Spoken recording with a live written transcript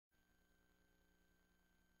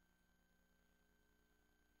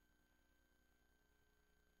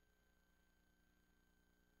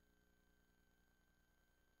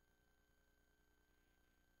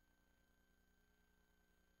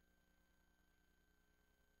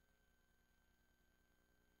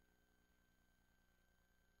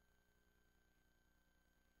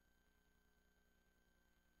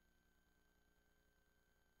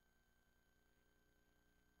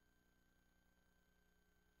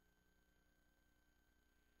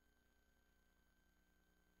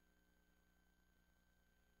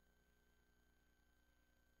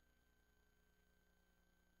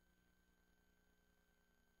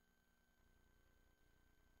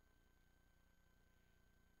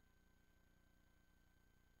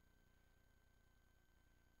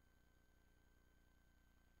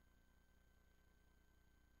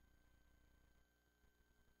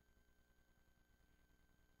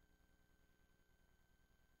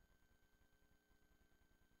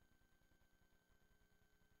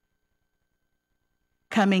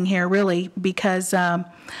coming here, really, because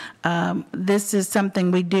this is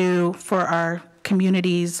something we do for our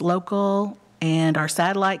communities, local and our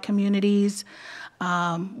satellite communities.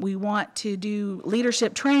 We want to do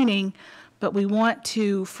leadership training, but we want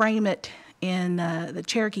to frame it in the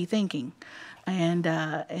Cherokee thinking and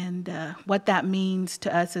what that means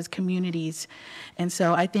to us as communities. And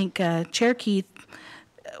so I think Cherokee,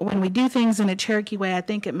 when we do things in a Cherokee way, I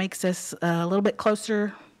think it makes us a little bit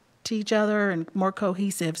closer to each other and more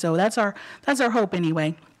cohesive. So that's our hope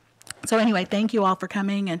anyway. So anyway, thank you all for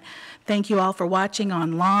coming, and thank you all for watching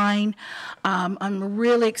online. I'm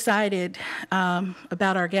really excited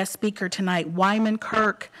about our guest speaker tonight, Wyman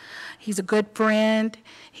Kirk. He's a good friend.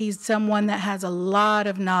 He's someone that has a lot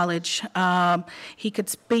of knowledge. He could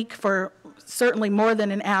speak for certainly more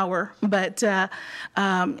than an hour, but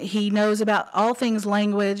he knows about all things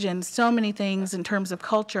language and so many things in terms of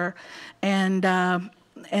culture,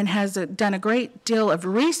 and has done a great deal of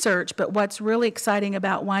research. But what's really exciting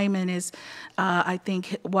about Wyman is, I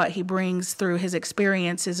think, what he brings through his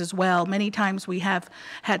experiences as well. Many times we have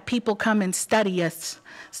had people come and study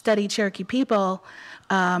Cherokee people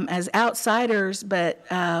as outsiders, but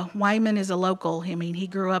Wyman is a local. I mean, he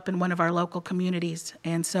grew up in one of our local communities,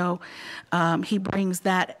 and so he brings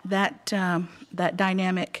that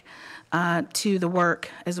dynamic to the work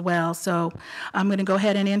as well. So I'm going to go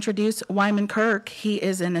ahead and introduce Wyman Kirk. He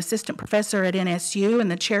is an assistant professor at NSU in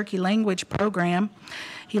the Cherokee language program.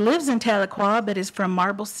 He lives in Tahlequah, but is from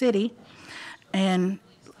Marble City. And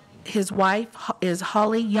his wife is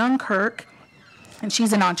Holly Young Kirk, and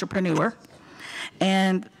she's an entrepreneur,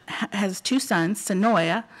 and has two sons,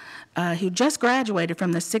 Sonoya, who just graduated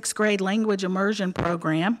from the 6th grade language immersion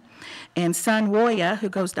program, and son Woya, who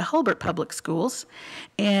goes to Hulbert Public Schools.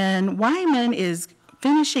 And Wyman is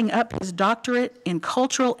finishing up his doctorate in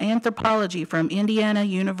cultural anthropology from Indiana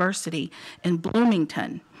University in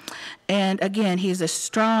Bloomington. And again, he's a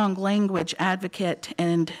strong language advocate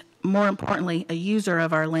and, more importantly, a user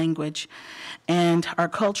of our language and our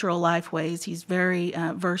cultural lifeways. He's very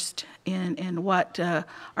versed in what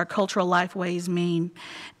our cultural lifeways mean.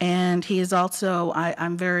 And he is also,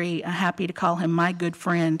 I'm very happy to call him my good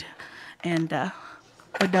friend. And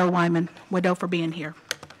Widow Wyman, Widow, for being here.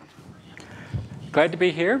 Glad to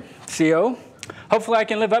be here, CO. Hopefully I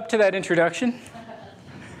can live up to that introduction.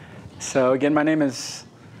 So again, my name is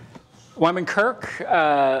Wyman Kirk.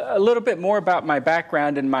 A little bit more about my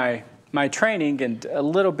background and my training, and a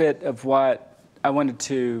little bit of what I wanted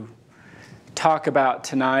to talk about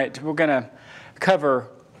tonight. We're going to cover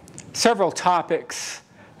several topics,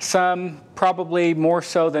 some probably more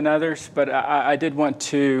so than others, but I did want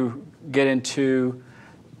to get into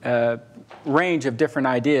a range of different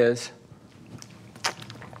ideas.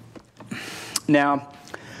 Now,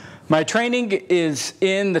 my training is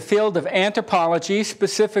in the field of anthropology,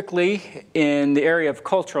 specifically in the area of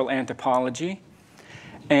cultural anthropology.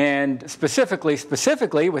 And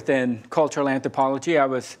specifically within cultural anthropology, I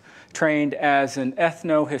was trained as an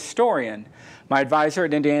ethno-historian. My advisor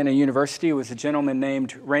at Indiana University was a gentleman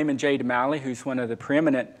named Raymond J. DeMalley, who's one of the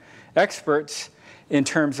preeminent experts in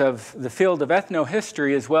terms of the field of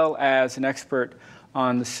ethnohistory, as well as an expert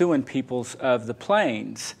on the Siouan peoples of the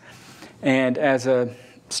Plains. And as a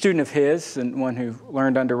student of his, and one who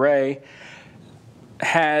learned under Ray,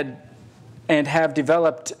 had and have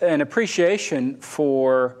developed an appreciation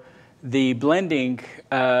for the blending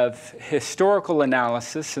of historical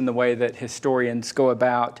analysis and the way that historians go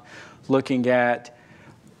about looking at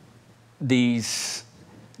these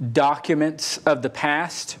documents of the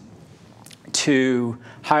past to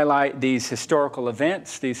highlight these historical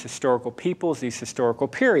events, these historical peoples, these historical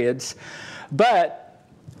periods, but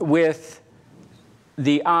with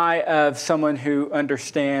the eye of someone who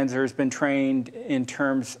understands or has been trained in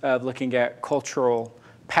terms of looking at cultural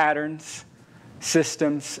patterns,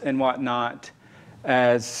 systems, and whatnot,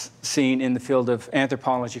 as seen in the field of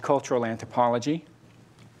anthropology, cultural anthropology.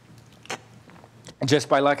 Just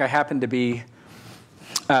by luck, I happen to be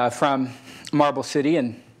from Marble City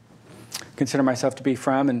and consider myself to be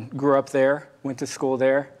from and grew up there, went to school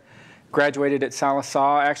there, graduated at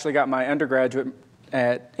Sallisaw. I actually got my undergraduate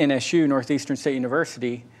at NSU, Northeastern State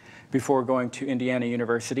University, before going to Indiana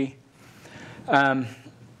University.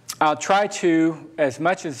 I'll try to, as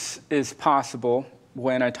much as is possible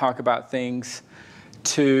when I talk about things,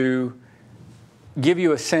 to give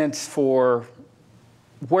you a sense for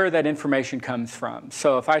where that information comes from.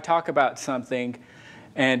 So if I talk about something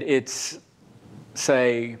and it's,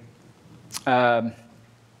 say,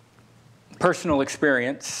 personal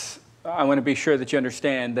experience, I want to be sure that you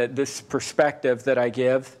understand that this perspective that I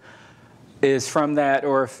give is from that,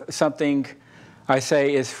 or if something I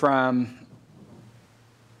say is from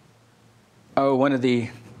one of the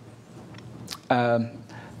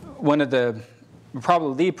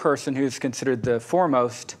probably the person who's considered the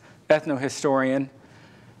foremost ethnohistorian,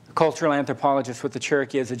 cultural anthropologist with the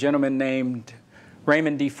Cherokee is a gentleman named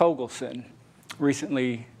Raymond D. Fogelson,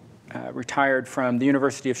 recently retired from the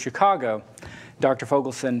University of Chicago. Dr.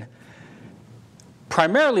 Fogelson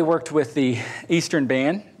primarily worked with the Eastern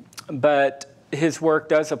Band, but his work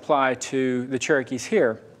does apply to the Cherokees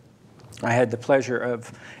here. I had the pleasure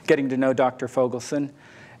of getting to know Dr. Fogelson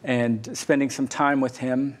and spending some time with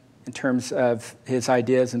him in terms of his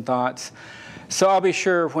ideas and thoughts. So I'll be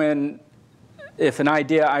sure if an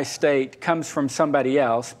idea I state comes from somebody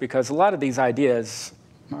else, because a lot of these ideas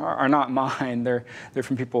are not mine. They're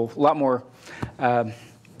from people a lot more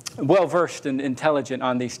well-versed and intelligent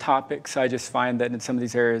on these topics. I just find that in some of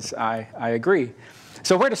these areas I agree.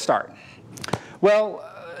 So where to start? Well,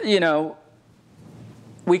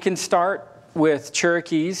 we can start with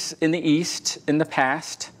Cherokees in the East in the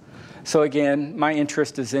past. So again, my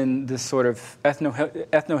interest is in this sort of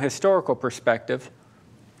ethnohistorical perspective.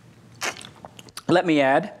 Let me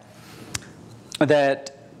add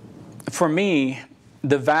that for me,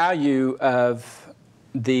 the value of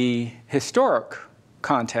the historic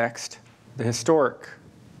context, the historic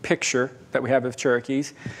picture that we have of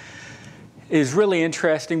Cherokees, is really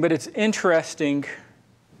interesting, but it's interesting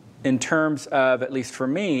in terms of, at least for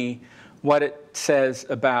me, what it says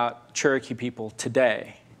about Cherokee people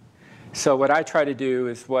today. So what I try to do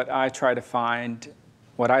is what I try to find,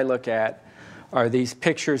 what I look at, are these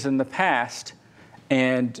pictures in the past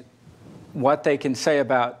and what they can say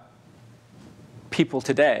about people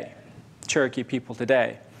today, Cherokee people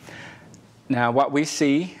today. Now, what we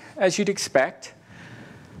see, as you'd expect,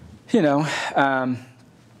 is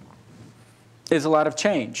a lot of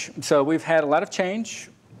change. So we've had a lot of change.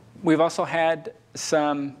 We've also had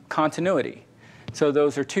some continuity. So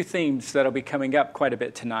those are two themes that'll be coming up quite a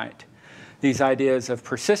bit tonight. These ideas of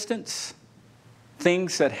persistence,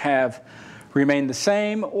 things that have remained the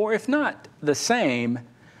same, or if not the same,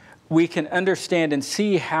 we can understand and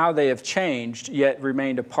see how they have changed, yet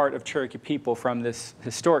remained a part of Cherokee people from this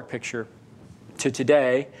historic picture to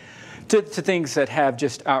today, to things that have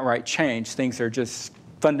just outright changed. Things that are just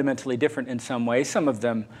fundamentally different in some ways, some of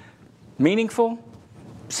them meaningful,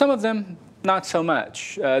 some of them not so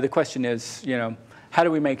much. The question is, how do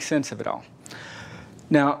we make sense of it all?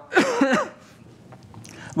 Now,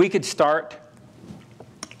 we could start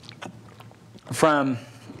from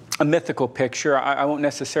a mythical picture. I won't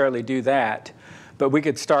necessarily do that, but we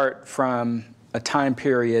could start from a time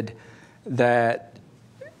period that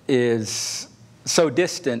is so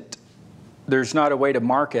distant, there's not a way to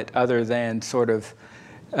mark it other than sort of,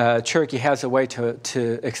 Cherokee has a way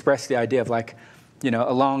to express the idea of like,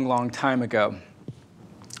 a long, long time ago.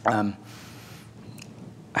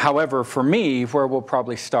 However, for me, where we'll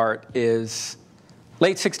probably start is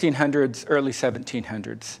late 1600s, early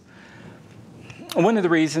 1700s. One of the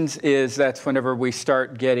reasons is that's whenever we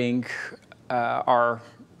start getting our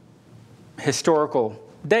historical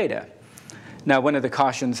data. Now, one of the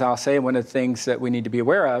cautions I'll say, one of the things that we need to be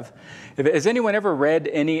aware of, has anyone ever read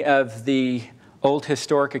any of the old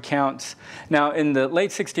historic accounts? Now, in the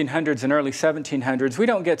late 1600s and early 1700s, we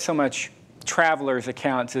don't get so much travelers'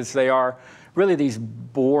 accounts as they are really these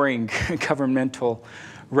boring governmental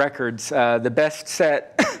records. The best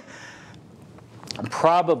set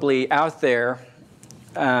probably out there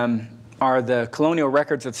are the colonial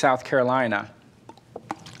records of South Carolina.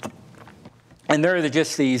 And they're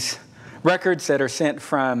just these records that are sent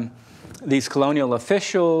from these colonial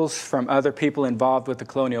officials, from other people involved with the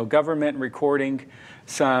colonial government, recording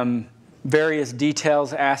some various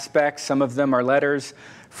details, aspects. Some of them are letters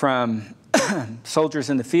from soldiers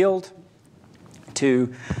in the field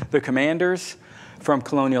to the commanders, from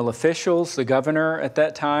colonial officials, the governor at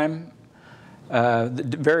that time,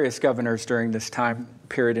 the various governors during this time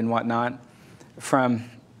period and whatnot, from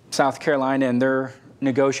South Carolina and their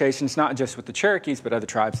negotiations, not just with the Cherokees, but other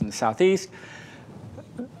tribes in the Southeast.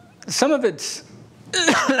 Some of it's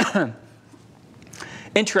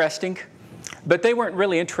interesting, but they weren't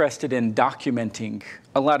really interested in documenting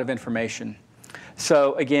a lot of information.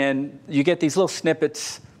 So again, you get these little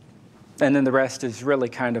snippets, and then the rest is really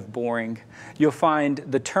kind of boring. You'll find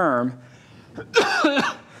the term,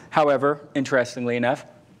 however, interestingly enough,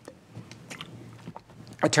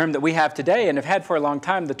 a term that we have today and have had for a long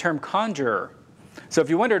time, the term conjurer. So if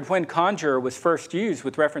you wondered when conjurer was first used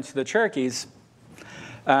with reference to the Cherokees,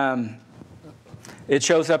 it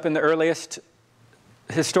shows up in the earliest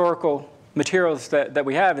historical materials that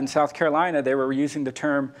we have in South Carolina. They were using the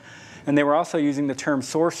term, and they were also using the term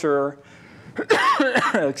sorcerer,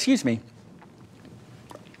 excuse me,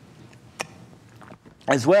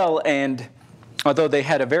 as well. And although they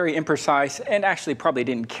had a very imprecise and actually probably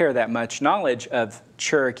didn't care that much knowledge of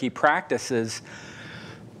Cherokee practices,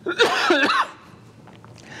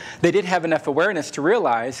 they did have enough awareness to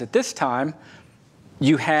realize at this time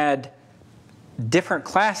you had different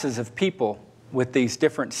classes of people with these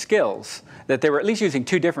different skills, that they were at least using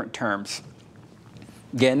two different terms.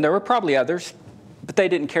 Again, there were probably others, but they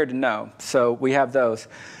didn't care to know, so we have those.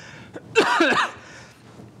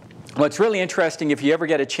 What's really interesting, if you ever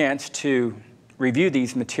get a chance to review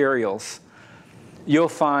these materials, you'll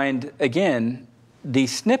find, again,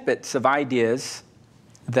 these snippets of ideas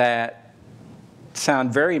that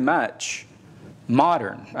sound very much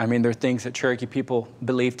modern. I mean, they're things that Cherokee people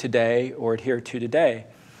believe today or adhere to today.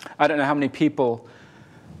 I don't know how many people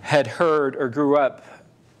had heard or grew up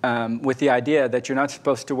with the idea that you're not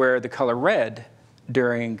supposed to wear the color red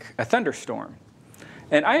during a thunderstorm.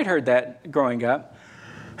 And I had heard that growing up.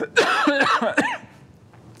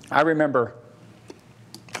 I remember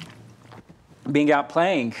being out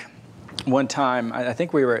playing one time. I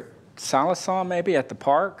think we were at Salisaw, maybe, at the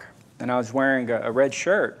park, and I was wearing a red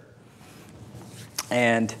shirt.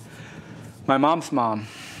 And my mom's mom,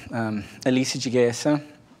 Elisa Giguesa,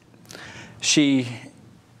 she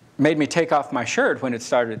made me take off my shirt when it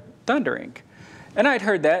started thundering. And I'd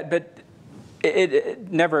heard that, but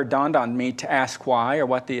it never dawned on me to ask why or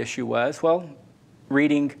what the issue was. Well,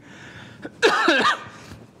 reading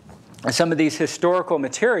some of these historical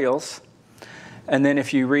materials, and then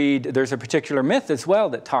if you read, there's a particular myth as well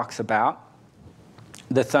that talks about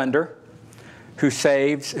the thunder who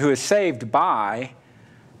is saved by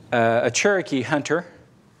a Cherokee hunter.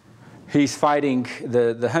 He's fighting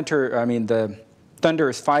the thunder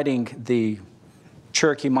is fighting the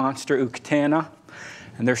Cherokee monster Uktana,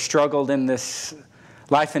 and they're struggled in this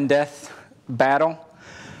life and death battle.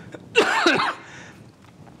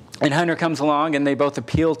 And Hunter comes along, and they both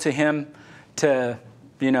appeal to him to,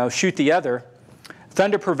 shoot the other.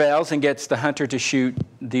 Thunder prevails and gets the hunter to shoot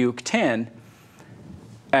the Ukten.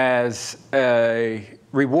 As a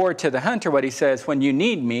reward to the hunter, what he says, when you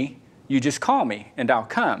need me, you just call me, and I'll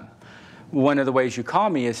come. One of the ways you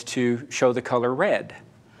call me is to show the color red.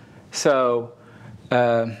 So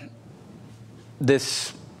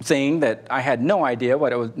this thing that I had no idea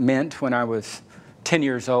what it meant when I was 10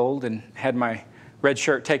 years old and had my red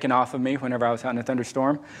shirt taken off of me whenever I was out in a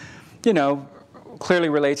thunderstorm, clearly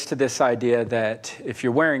relates to this idea that if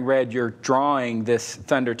you're wearing red, you're drawing this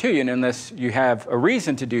thunder to you, and unless you have a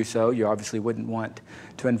reason to do so, you obviously wouldn't want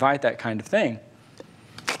to invite that kind of thing.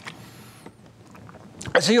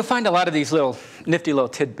 So you'll find a lot of these little nifty little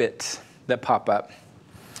tidbits that pop up.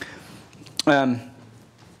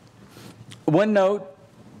 One note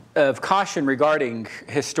of caution regarding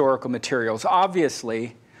historical materials.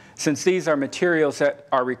 Obviously, since these are materials that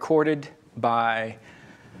are recorded by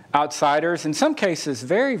outsiders, in some cases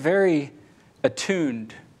very, very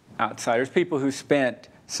attuned outsiders, people who spent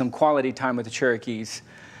some quality time with the Cherokees,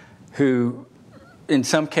 who in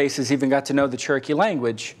some cases even got to know the Cherokee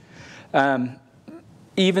language.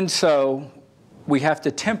 Even so, we have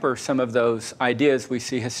to temper some of those ideas we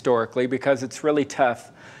see historically, because it's really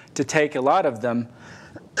tough to take a lot of them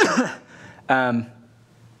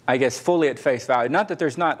I guess, fully at face value. Not that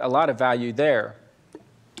there's not a lot of value there,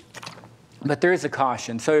 but there is a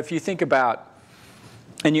caution. So if you think about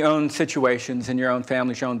in your own situations, in your own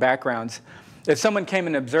families, your own backgrounds, if someone came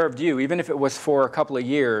and observed you, even if it was for a couple of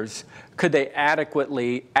years, could they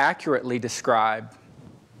adequately, accurately describe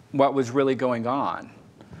what was really going on?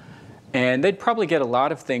 And they'd probably get a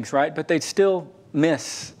lot of things right, but they'd still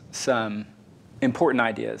miss some important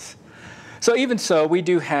ideas. So even so, we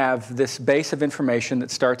do have this base of information that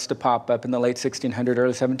starts to pop up in the late 1600s,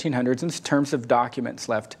 early 1700s in terms of documents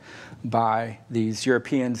left by these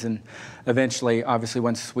Europeans, and eventually, obviously,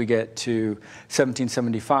 once we get to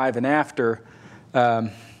 1775 and after,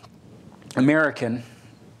 American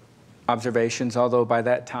observations, although by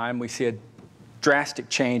that time we see a drastic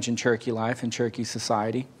change in Cherokee life and Cherokee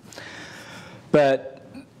society. But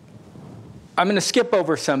I'm going to skip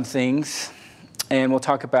over some things, and we'll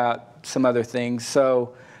talk about some other things.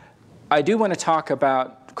 So I do want to talk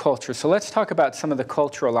about culture. So let's talk about some of the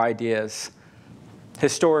cultural ideas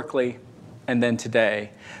historically and then today.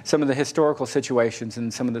 Some of the historical situations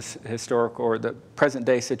and some of the historical or the present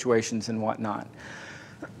day situations and whatnot.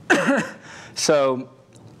 So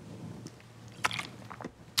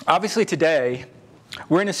obviously today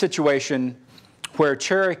we're in a situation where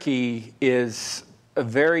Cherokee is a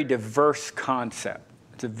very diverse concept.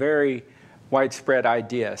 It's a very widespread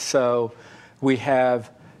idea. So we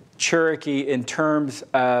have Cherokee in terms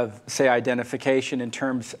of, say, identification, in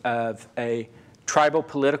terms of a tribal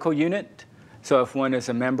political unit So if one is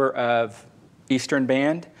a member of Eastern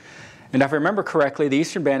Band, and if I remember correctly, the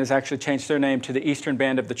Eastern Band has actually changed their name to the Eastern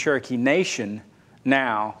Band of the Cherokee Nation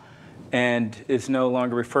now, and is no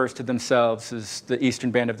longer refers to themselves as the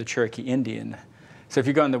Eastern Band of the Cherokee Indian. So if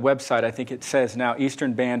you go on the website, I think it says now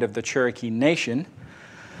Eastern Band of the Cherokee Nation.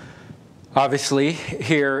 Obviously,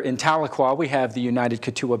 here in Tahlequah, we have the United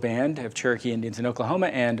Kituwa Band of Cherokee Indians in Oklahoma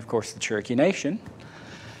and, of course, the Cherokee Nation.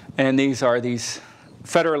 And these are these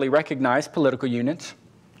federally recognized political units.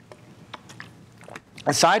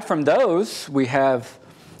 Aside from those, we have,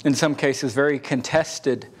 in some cases, very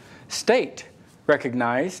contested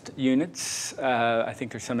state-recognized units. I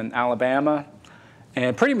think there's some in Alabama,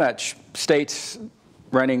 and pretty much states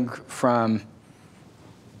running from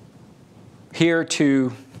here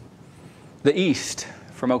to the east,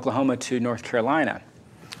 from Oklahoma to North Carolina.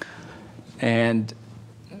 And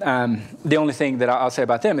the only thing that I'll say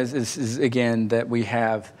about them is again, that we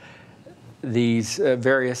have these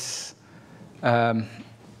various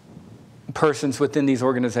persons within these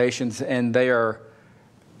organizations, and they are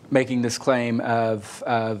making this claim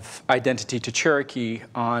of identity to Cherokee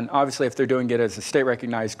on, obviously, if they're doing it as a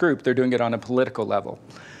state-recognized group, they're doing it on a political level.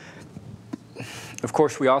 Of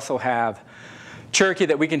course, we also have Cherokee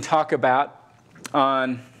that we can talk about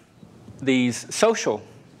on these social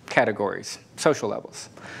categories, social levels.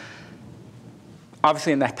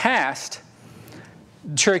 Obviously, in the past,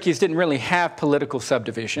 Cherokees didn't really have political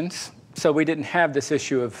subdivisions, so we didn't have this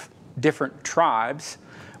issue of different tribes.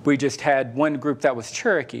 We just had one group that was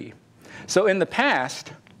Cherokee. So in the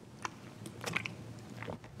past,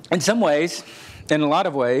 in some ways, in a lot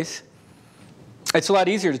of ways, it's a lot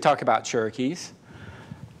easier to talk about Cherokees.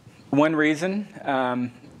 One reason,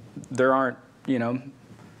 there aren't,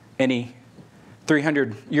 any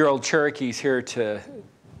 300-year-old Cherokees here to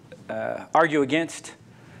argue against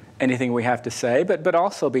anything we have to say, but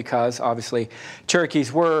also because, obviously,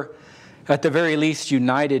 Cherokees were, at the very least,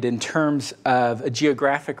 united in terms of a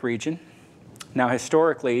geographic region. Now,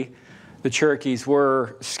 historically, the Cherokees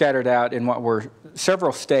were scattered out in what were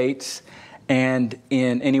several states and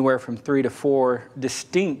in anywhere from 3 to 4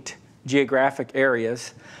 distinct geographic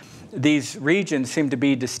areas. These regions seem to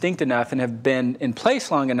be distinct enough and have been in place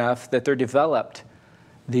long enough that they're developed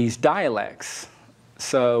these dialects.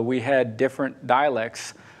 So we had different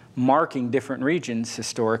dialects marking different regions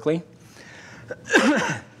historically.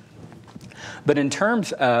 But in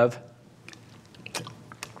terms of,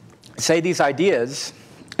 say, these ideas,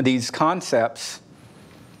 these concepts,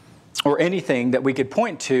 or anything that we could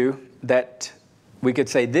point to that we could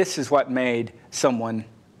say this is what made someone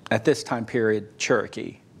at this time period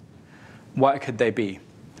Cherokee, what could they be?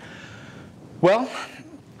 Well,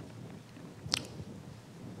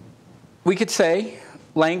 we could say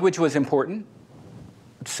language was important.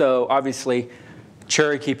 So obviously,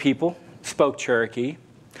 Cherokee people spoke Cherokee.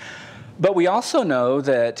 But we also know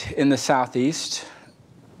that in the Southeast,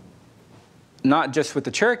 not just with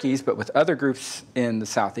the Cherokees, but with other groups in the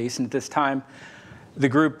Southeast, and at this time, the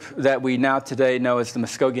group that we now today know as the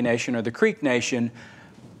Muskogee Nation or the Creek Nation,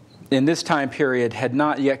 in this time period had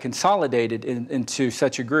not yet consolidated into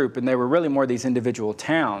such a group, and they were really more these individual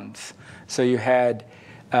towns. So you had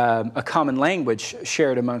a common language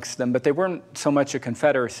shared amongst them, but they weren't so much a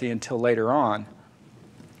confederacy until later on.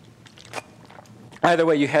 Either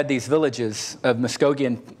way, you had these villages of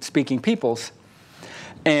Muskogean-speaking peoples,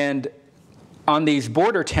 and on these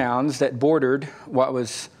border towns that bordered what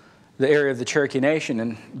was the area of the Cherokee Nation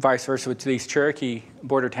and vice versa with these Cherokee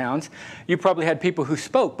border towns, you probably had people who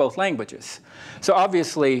spoke both languages. So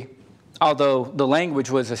obviously, although the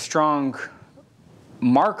language was a strong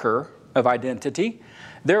marker of identity,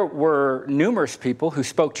 there were numerous people who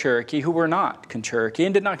spoke Cherokee who were not Cherokee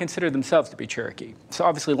and did not consider themselves to be Cherokee. So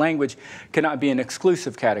obviously language cannot be an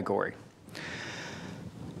exclusive category.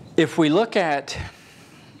 If we look at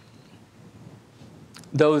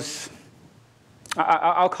those,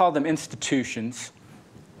 I'll call them institutions,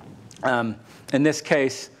 in this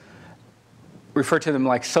case, refer to them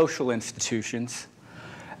like social institutions,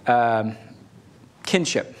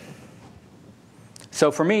 kinship.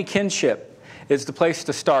 So for me, kinship is the place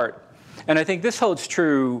to start. And I think this holds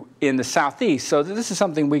true in the Southeast. So this is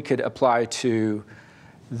something we could apply to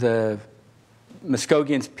the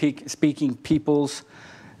Muskogean-speaking peoples,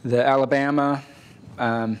 the Alabama,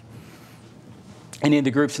 any of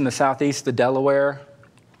the groups in the Southeast, the Delaware,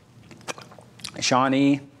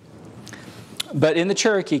 Shawnee. But in the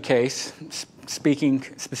Cherokee case, speaking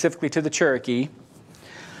specifically to the Cherokee,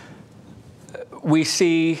 we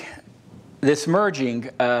see this merging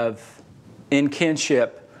of in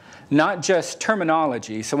kinship not just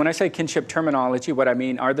terminology. So when I say kinship terminology, what I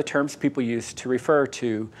mean are the terms people use to refer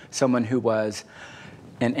to someone who was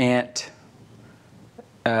an aunt,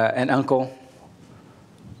 an uncle,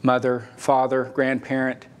 mother, father,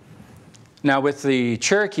 grandparent. Now with the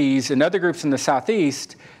Cherokees and other groups in the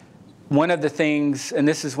Southeast, one of the things, and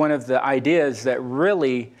this is one of the ideas that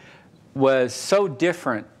really was so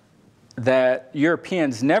different that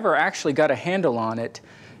Europeans never actually got a handle on it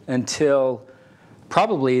until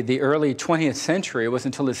probably the early 20th century. It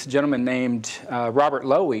wasn't until this gentleman named Robert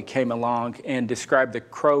Lowy came along and described the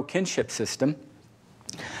Crow kinship system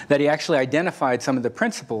that he actually identified some of the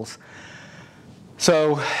principles.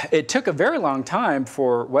 So it took a very long time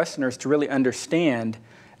for Westerners to really understand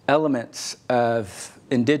elements of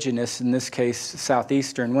indigenous, in this case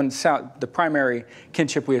Southeastern, the primary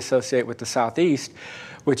kinship we associate with the Southeast,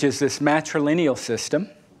 which is this matrilineal system.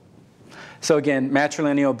 So again,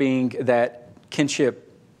 matrilineal being that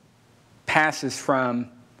kinship passes from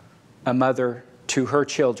a mother to her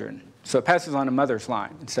children. So it passes on a mother's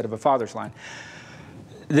line instead of a father's line.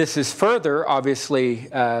 This is further, obviously,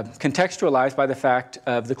 contextualized by the fact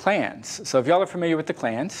of the clans. So if y'all are familiar with the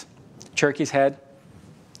clans, Cherokees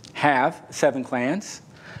have 7 clans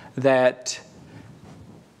that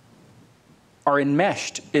are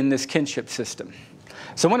enmeshed in this kinship system.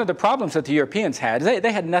 So one of the problems that the Europeans had,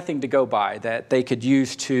 they had nothing to go by that they could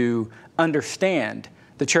use to understand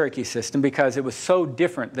the Cherokee system because it was so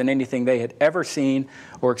different than anything they had ever seen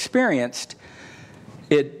or experienced.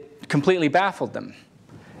 It completely baffled them.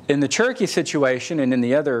 In the Cherokee situation and in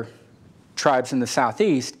the other tribes in the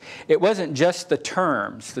Southeast, it wasn't just the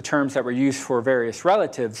terms that were used for various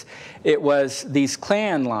relatives. It was these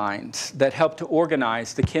clan lines that helped to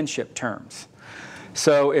organize the kinship terms.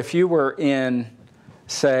 So if you were in,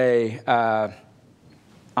 say,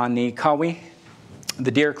 Anikawi,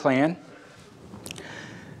 the Deer clan,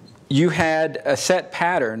 you had a set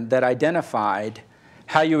pattern that identified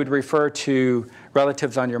how you would refer to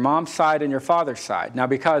relatives on your mom's side and your father's side. Now,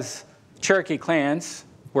 because Cherokee clans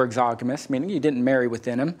were exogamous, meaning you didn't marry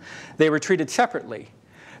within them, they were treated separately.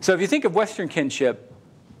 So if you think of Western kinship,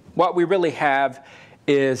 what we really have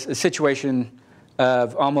is a situation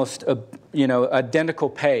of almost a identical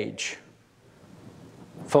page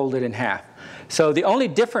folded in half. So the only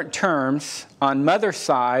different terms on mother's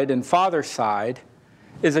side and father's side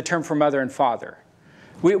is a term for mother and father.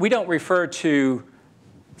 We don't refer to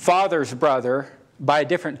father's brother by a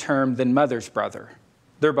different term than mother's brother.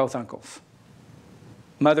 They're both uncles.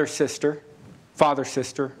 Mother's sister, father's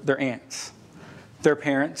sister, they're aunts. Their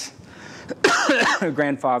parents,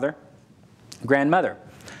 grandfather, grandmother.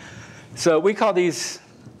 So we call these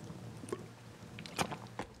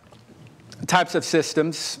types of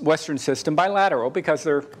systems, Western system, bilateral because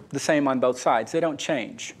they're the same on both sides. They don't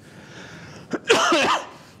change.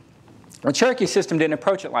 The Cherokee system didn't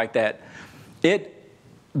approach it like that. It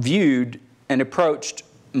viewed and approached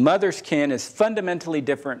mother's kin as fundamentally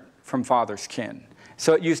different from father's kin.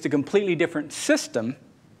 So it used a completely different system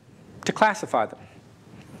to classify them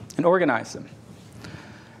and organize them.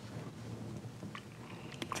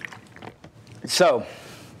 So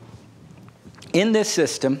in this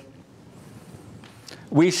system,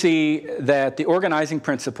 we see that the organizing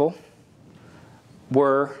principle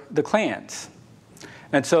were the clans.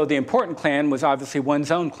 And so the important clan was obviously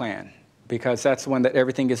one's own clan, because that's the one that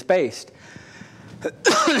everything is based.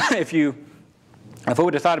 If I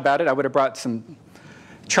would have thought about it, I would have brought some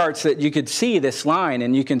charts that you could see this line,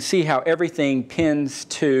 and you can see how everything pins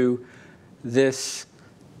to this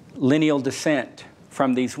lineal descent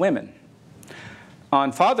from these women.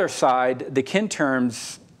 On father's side, the kin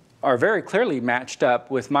terms are very clearly matched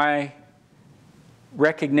up with my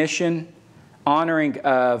recognition, honoring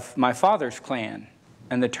of my father's clan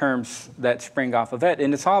and the terms that spring off of it.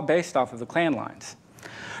 And it's all based off of the clan lines.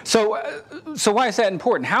 So why is that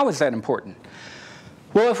important? How is that important?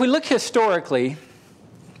 Well, if we look historically,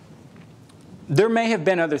 there may have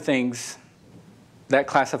been other things that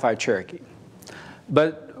classify Cherokee.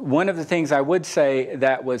 But one of the things I would say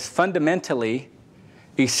that was fundamentally,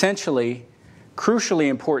 essentially, crucially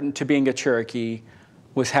important to being a Cherokee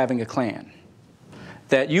was having a clan.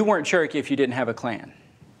 That you weren't Cherokee if you didn't have a clan.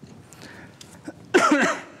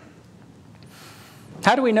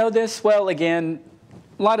 How do we know this? Well, again,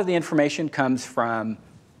 a lot of the information comes from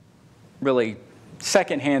really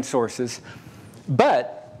secondhand sources.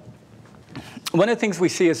 But one of the things we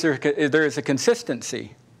see is there is a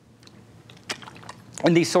consistency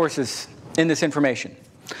in these sources, in this information.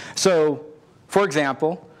 So, for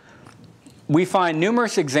example, we find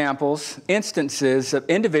numerous examples, instances of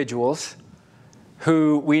individuals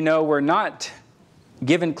who we know were not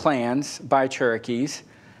given clans by Cherokees,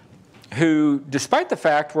 who, despite the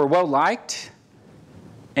fact, were well-liked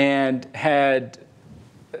and had,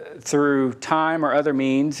 through time or other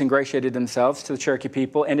means, ingratiated themselves to the Cherokee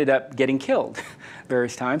people, ended up getting killed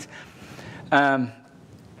various times.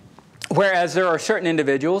 Whereas there are certain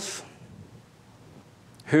individuals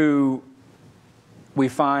who we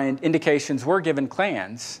find indications were given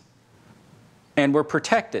clans and were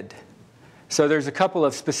protected. So there's a couple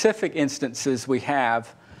of specific instances we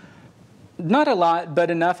have. Not a lot, but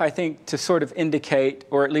enough, I think, to sort of indicate,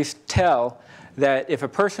 or at least tell, that if a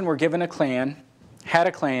person were given a clan, had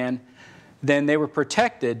a clan, then they were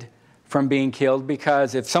protected from being killed,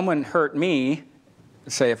 because if someone hurt me,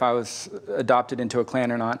 say if I was adopted into a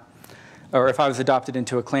clan or not, or if I was adopted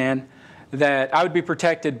into a clan, that I would be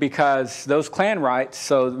protected because those clan rights,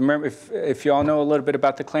 so remember, if you all know a little bit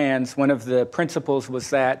about the clans, one of the principles was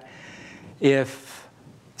that if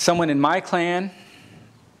someone in my clan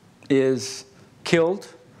is killed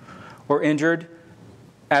or injured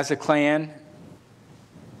as a clan,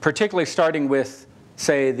 particularly starting with,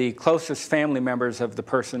 say, the closest family members of the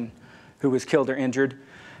person who was killed or injured,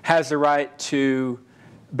 has the right to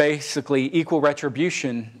basically equal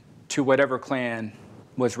retribution to whatever clan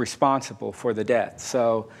was responsible for the death.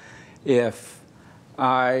 So if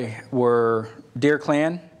I were Deer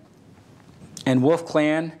Clan and Wolf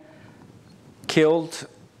Clan killed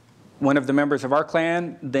one of the members of our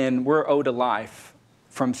clan, then we're owed a life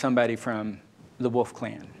from somebody from the Wolf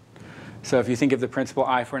Clan. So if you think of the principle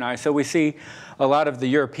eye for an eye. So we see a lot of the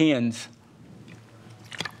Europeans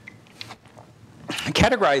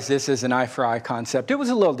categorize this as an eye for eye concept. It was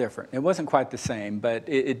a little different. It wasn't quite the same, but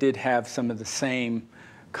it did have some of the same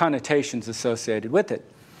connotations associated with it.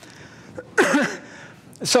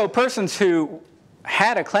 So persons who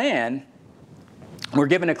had a clan, were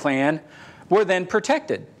given a clan, were then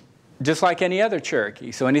protected, just like any other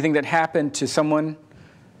Cherokee. So anything that happened to someone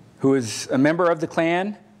who is a member of the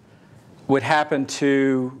clan would happen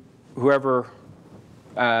to whoever,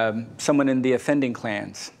 someone in the offending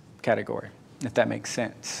clans category, if that makes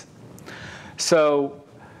sense. So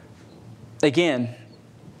again,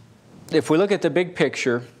 if we look at the big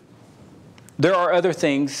picture, there are other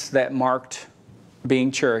things that marked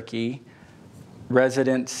being Cherokee: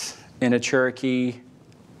 residence in a Cherokee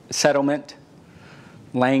settlement,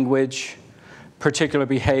 language, particular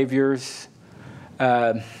behaviors.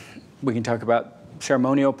 We can talk about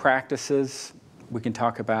ceremonial practices. We can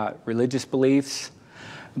talk about religious beliefs.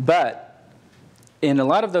 But in a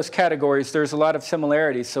lot of those categories, there's a lot of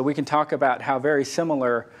similarities. So we can talk about how very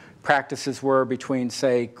similar practices were between,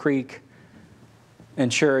 say, Creek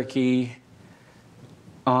and Cherokee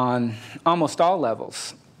on almost all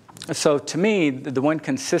levels. So to me, the one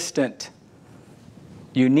consistent,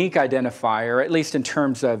 unique identifier, at least in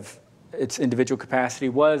terms of its individual capacity,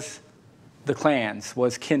 was the clans,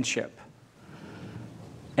 was kinship.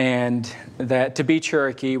 And that to be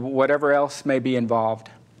Cherokee, whatever else may be involved,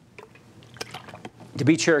 to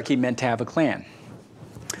be Cherokee meant to have a clan.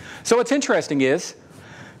 So what's interesting is,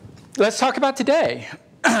 let's talk about today.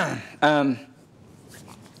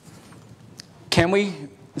 Can we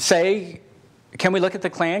look at the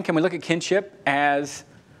clan, can we look at kinship as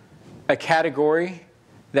a category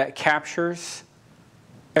that captures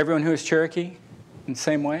everyone who is Cherokee in the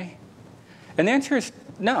same way? And the answer is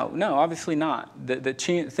no, obviously not.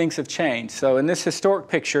 Things have changed. So in this historic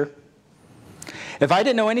picture, if I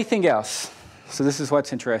didn't know anything else, so this is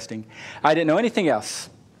what's interesting, I didn't know anything else,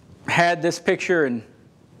 had this picture in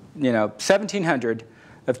 1700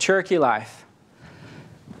 of Cherokee life,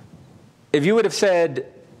 if you would have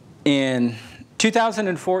said in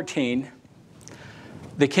 2014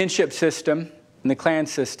 the kinship system and the clan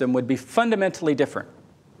system would be fundamentally different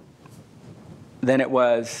than it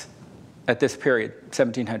was at this period,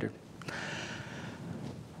 1700,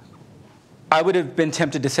 I would have been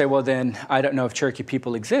tempted to say, well, then I don't know if Cherokee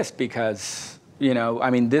people exist, because,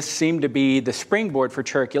 this seemed to be the springboard for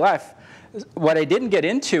Cherokee life. What I didn't get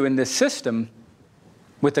into in this system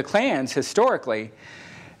with the clans historically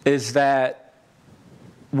is that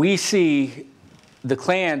we see the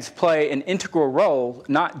clans play an integral role,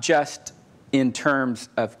 not just in terms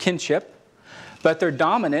of kinship, but they're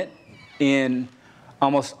dominant in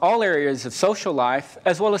almost all areas of social life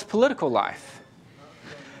as well as political life.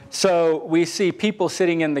 So we see people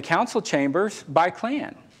sitting in the council chambers by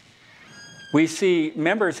clan. We see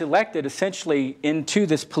members elected essentially into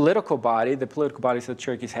this political body, the political bodies that the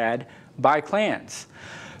Cherokees had, by clans.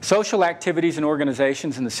 Social activities and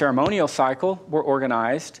organizations in the ceremonial cycle were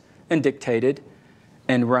organized and dictated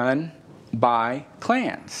and run by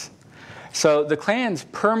clans. So the clans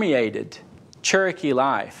permeated Cherokee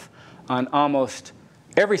life on almost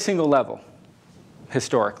every single level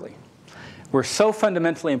historically. were so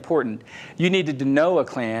fundamentally important, you needed to know a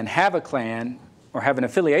clan, or have an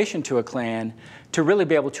affiliation to a clan to really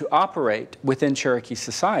be able to operate within Cherokee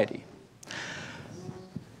society.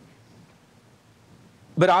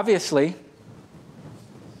 But obviously,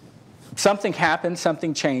 something happens,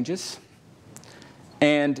 something changes,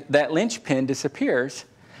 and that linchpin disappears,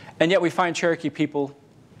 and yet we find Cherokee people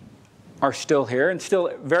are still here and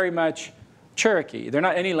still very much Cherokee. They're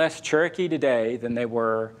not any less Cherokee today than they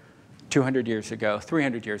were 200 years ago,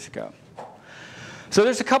 300 years ago. So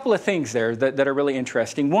there's a couple of things there that are really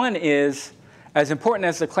interesting. One is, as important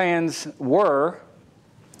as the clans were,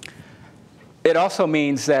 it also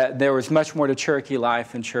means that there was much more to Cherokee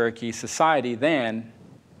life and Cherokee society than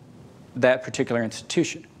that particular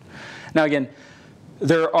institution. Now again,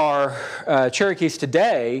 there are Cherokees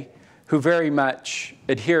today who very much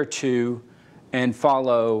adhere to and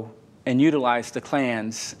follow and utilize the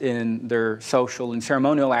clans in their social and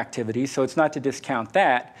ceremonial activities, so it's not to discount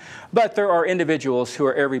that. But there are individuals who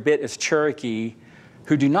are every bit as Cherokee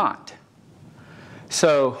who do not.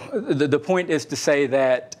 So the point is to say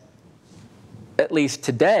that, at least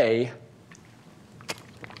today,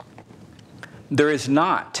 there is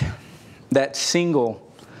not that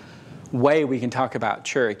single way we can talk about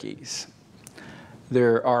Cherokees.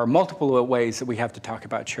 There are multiple ways that we have to talk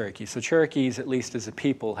about Cherokees. So Cherokees, at least as a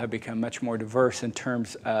people, have become much more diverse in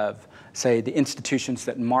terms of, say, the institutions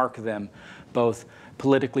that mark them, both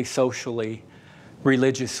politically, socially,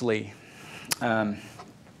 religiously, and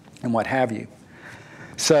what have you.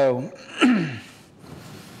 So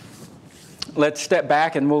let's step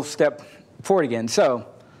back and we'll step forward again. So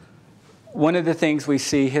one of the things we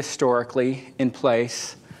see historically in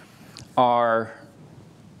place are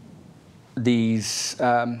these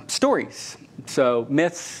stories. So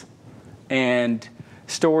myths and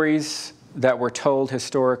stories that were told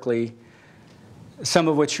historically, some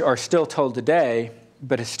of which are still told today,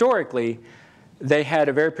 but historically they had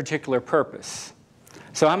a very particular purpose.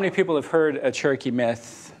 So how many people have heard a Cherokee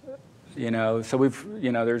myth? So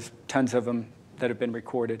there's tons of them that have been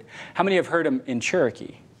recorded. How many have heard them in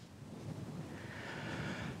Cherokee?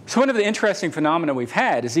 So one of the interesting phenomena we've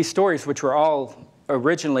had is these stories, which were all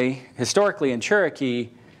originally, historically in Cherokee,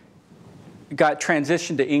 got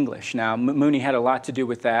transitioned to English. Now, Mooney had a lot to do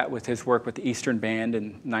with that, with his work with the Eastern Band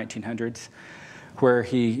in the 1900s, where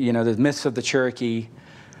he, the Myths of the Cherokee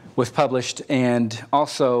was published, and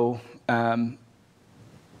also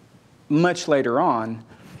much later on,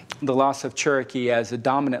 the loss of Cherokee as a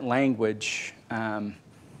dominant language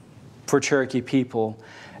for Cherokee people,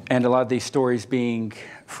 and a lot of these stories being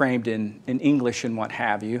framed in English and what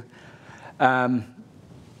have you.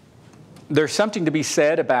 There's something to be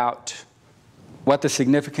said about what the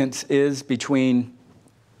significance is between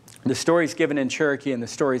the stories given in Cherokee and the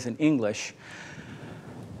stories in English.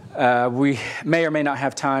 We may or may not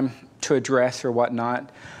have time to address or whatnot.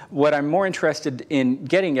 What I'm more interested in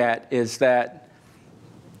getting at is that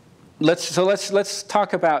let's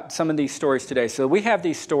talk about some of these stories today. So we have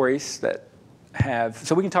these stories that have,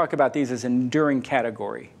 so we can talk about these as an enduring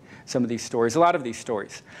category, some of these stories, a lot of these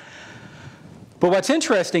stories. But what's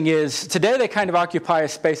interesting is today they kind of occupy a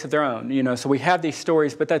space of their own. So we have these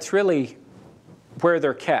stories, but that's really where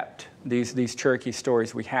they're kept, these Cherokee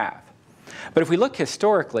stories we have. But if we look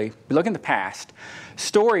historically, we look in the past,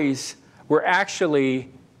 stories were actually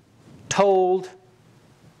told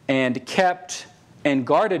and kept and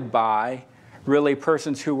guarded by really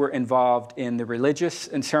persons who were involved in the religious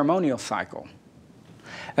and ceremonial cycle.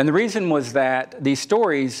 And the reason was that these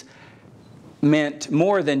stories meant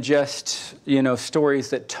more than just,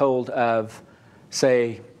 stories that told of,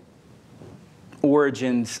 say,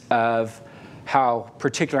 origins of how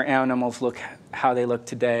particular animals look, how they look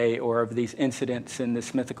today, or of these incidents in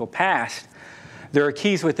this mythical past. There are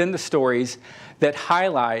keys within the stories that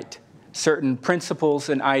highlight certain principles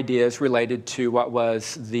and ideas related to what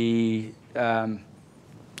was the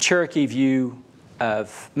Cherokee view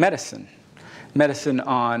of medicine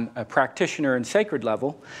on a practitioner and sacred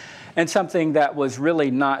level, and something that was really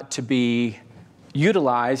not to be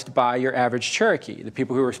utilized by your average Cherokee. The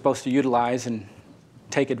people who were supposed to utilize and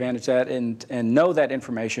take advantage of that and know that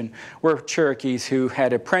information were Cherokees who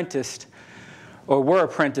had apprenticed or were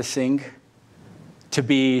apprenticing to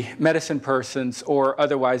be medicine persons or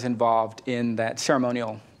otherwise involved in that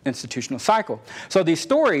ceremonial institutional cycle. So these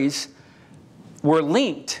stories were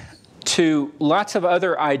linked to lots of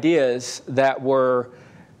other ideas that were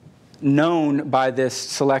known by this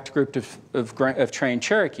select group of trained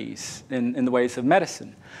Cherokees in the ways of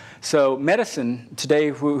medicine. So medicine, today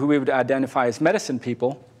who we would identify as medicine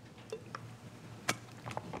people,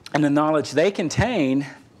 and the knowledge they contain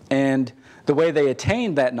and the way they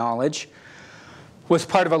attain that knowledge was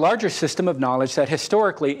part of a larger system of knowledge that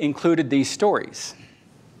historically included these stories.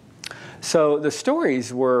 So the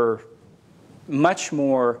stories were much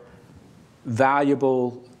more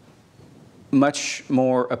valuable, much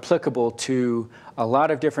more applicable to a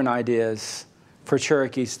lot of different ideas for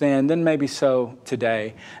Cherokees then than maybe so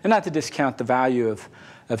today. And not to discount the value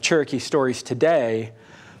of Cherokee stories today,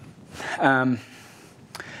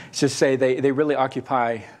 just say they really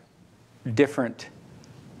occupy different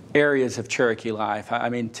areas of Cherokee life. I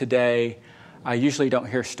mean, today, I usually don't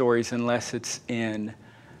hear stories unless it's in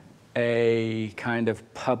a kind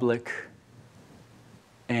of public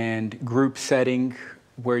and group setting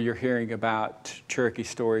where you're hearing about Cherokee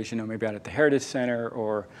stories, maybe out at the Heritage Center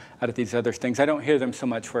or out at these other things. I don't hear them so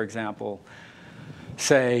much, for example,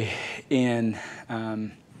 say in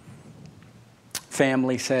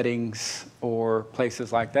family settings or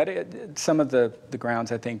places like that. Some of the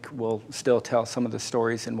grounds, I think, will still tell some of the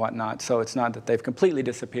stories and whatnot, so it's not that they've completely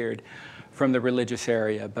disappeared from the religious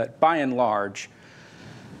area. But by and large,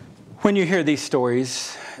 when you hear these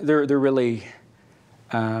stories, they're really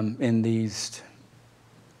in these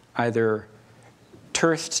either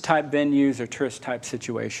tourist-type venues or tourist-type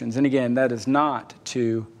situations. And again, that is not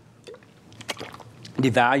to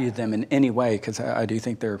devalue them in any way, because I do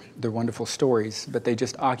think they're wonderful stories, but they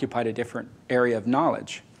just occupied a different area of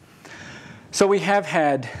knowledge. So we have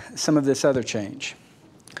had some of this other change.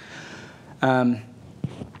 I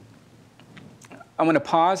want to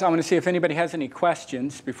pause. I want to see if anybody has any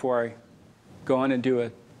questions before I go on and do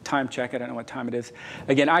a time check. I don't know what time it is.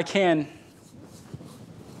 Again, I can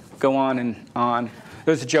go on and on.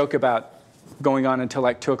 There's a joke about going on until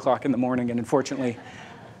like 2 o'clock in the morning, and unfortunately,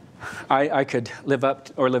 I could live up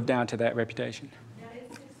or live down to that reputation. Yeah,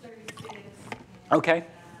 it's 6:36. Okay.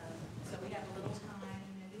 So we have a little time.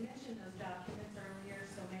 And you mentioned those documents earlier,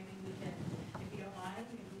 so maybe we can, if you don't mind,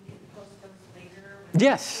 maybe we can post those later.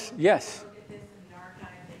 Yes, yes. Look at this in the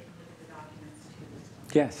archive, they can look at the documents too.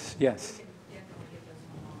 Yes, yes. We can definitely get those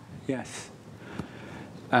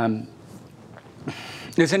online.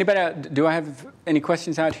 Yes. Does anybody, do I have any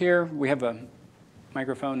questions out here? We have a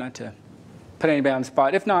microphone, not to put anybody on the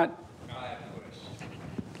spot. If not, I have a question.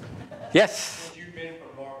 yes. Since you've been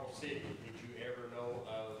from Marble City, did you ever know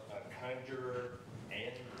of a conjurer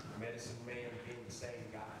and medicine man being the same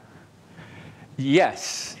guy?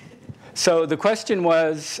 Yes. So the question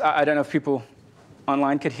was, I don't know if people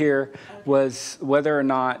online could hear, was whether or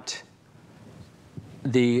not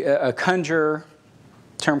a conjurer,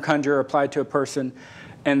 term conjurer applied to a person,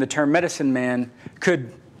 and the term medicine man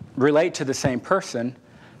could relate to the same person.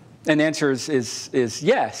 And the answer is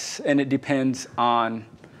yes, and it depends on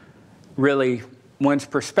really one's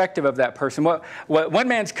perspective of that person. What one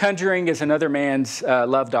man's conjuring is another man's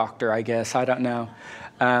love doctor, I guess. I don't know.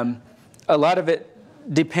 A lot of it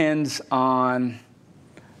depends on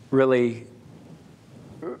really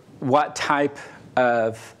what type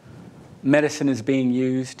of medicine is being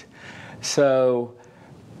used. So,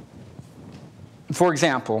 for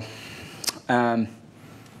example,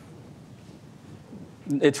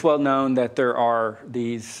 it's well known that there are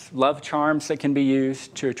these love charms that can be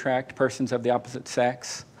used to attract persons of the opposite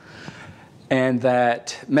sex, and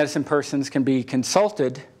that medicine persons can be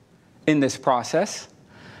consulted in this process,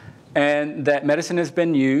 and that medicine has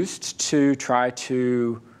been used to try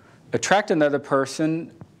to attract another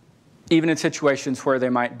person, even in situations where they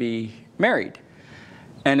might be married.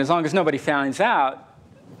 And as long as nobody finds out,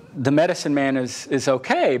 the medicine man is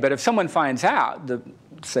okay. But if someone finds out,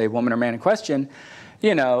 say woman or man in question,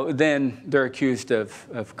 then they're accused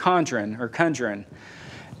of conjuring.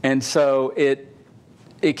 And so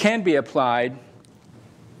it can be applied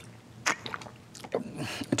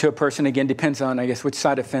to a person. Again, depends on, I guess, which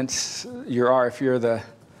side of the fence you are. If you're the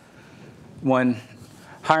one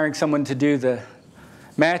hiring someone to do the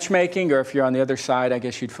matchmaking, or if you're on the other side, I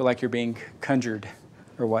guess you'd feel like you're being conjured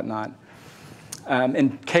or whatnot.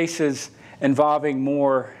 In cases involving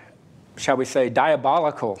more, shall we say,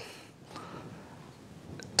 diabolical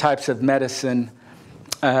types of medicine,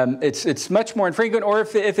 it's much more infrequent, or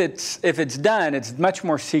if it's done, it's much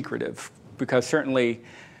more secretive, because certainly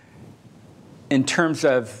in terms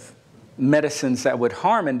of medicines that would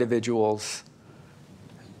harm individuals,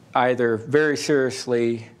 either very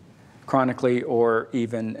seriously, chronically, or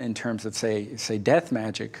even in terms of say death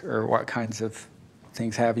magic or what kinds of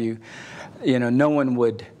things have you, no one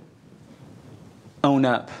would own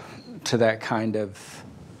up to that kind of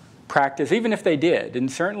practice, even if they did. And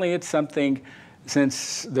certainly it's something,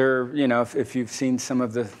 since there, if you've seen some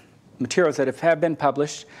of the materials that have been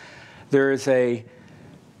published, there is a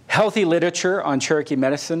healthy literature on Cherokee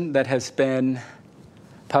medicine that has been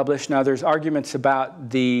published. Now, there's arguments about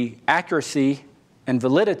the accuracy and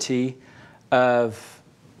validity of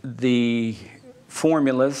the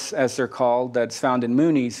formulas, as they're called, that's found in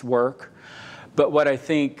Mooney's work. But what I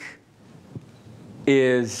think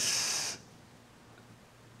is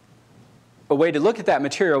a way to look at that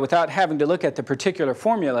material without having to look at the particular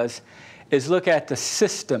formulas is look at the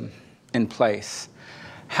system in place.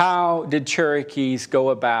 How did Cherokees go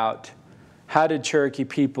about, how did Cherokee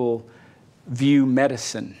people view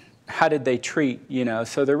medicine? How did they treat,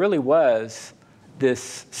 So there really was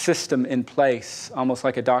this system in place, almost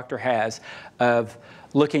like a doctor has, of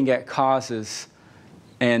looking at causes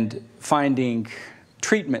and finding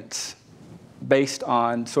treatments based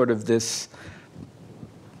on sort of this,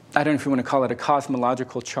 I don't know if you want to call it a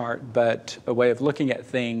cosmological chart, but a way of looking at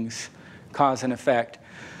things, cause and effect.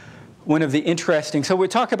 One of the interesting, so we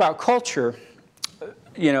talk about culture,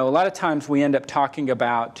 a lot of times we end up talking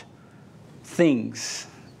about things,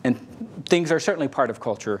 and things are certainly part of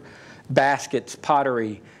culture. Baskets,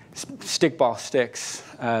 pottery, stickball sticks,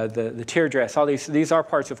 the tear dress, all these are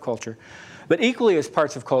parts of culture. But equally as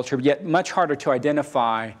parts of culture, yet much harder to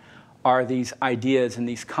identify, are these ideas and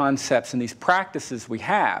these concepts and these practices we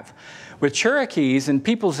have. With Cherokees and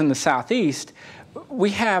peoples in the Southeast, we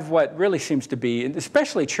have what really seems to be,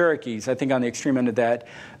 especially Cherokees, I think on the extreme end of that,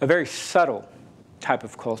 a very subtle type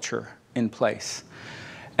of culture in place.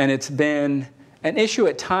 And it's been an issue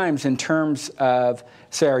at times in terms of,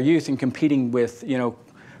 say, our youth and competing with,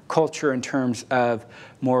 culture in terms of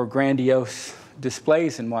more grandiose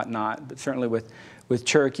displays and whatnot, but certainly with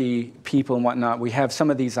Cherokee people and whatnot, we have some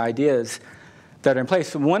of these ideas that are in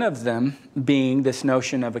place. One of them being this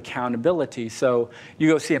notion of accountability. So you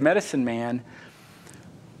go see a medicine man,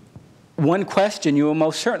 one question you will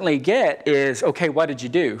most certainly get is, okay, what did you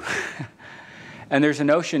do? And there's a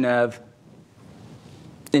notion of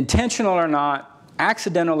intentional or not,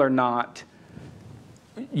 accidental or not,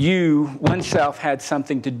 oneself had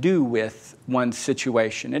something to do with one's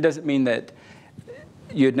situation. It doesn't mean that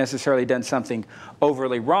you had necessarily done something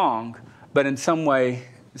overly wrong, but in some way,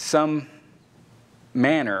 some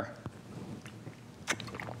manner,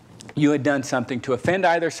 you had done something to offend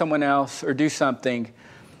either someone else or do something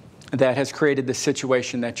that has created the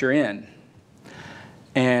situation that you're in.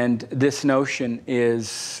 And this notion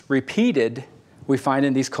is repeated, we find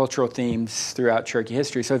in these cultural themes throughout Cherokee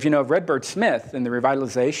history. So if you know of Redbird Smith and the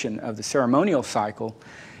revitalization of the ceremonial cycle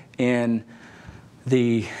in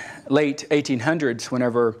the late 1800s,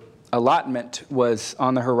 whenever allotment was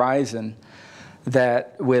on the horizon,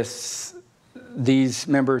 that with these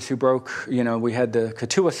members who broke, we had the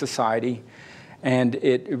Katua Society, and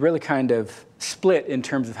it really kind of split in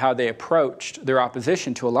terms of how they approached their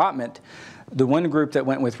opposition to allotment. The one group that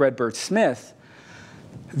went with Redbird Smith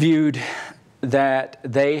viewed that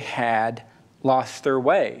they had lost their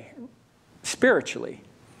way spiritually,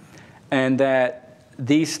 and that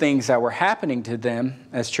these things that were happening to them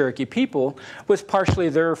as Cherokee people was partially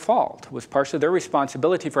their fault, was partially their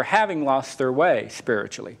responsibility for having lost their way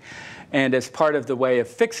spiritually. And as part of the way of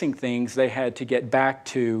fixing things, they had to get back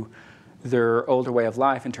to their older way of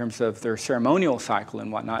life in terms of their ceremonial cycle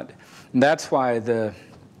and whatnot. And that's why the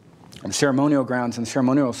ceremonial grounds and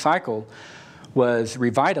ceremonial cycle was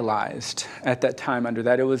revitalized at that time. Under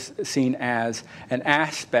that, it was seen as an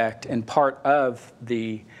aspect and part of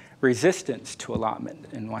the resistance to allotment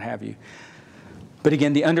and what have you. But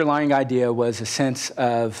again, the underlying idea was a sense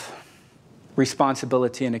of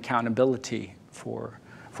responsibility and accountability for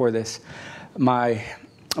this. My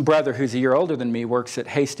brother, who's a year older than me, works at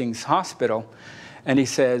Hastings Hospital, and he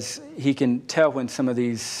says he can tell when some of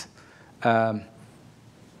these,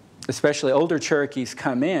 especially older Cherokees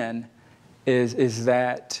come in, is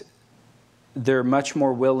that they're much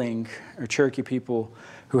more willing, or Cherokee people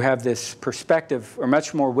who have this perspective are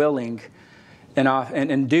much more willing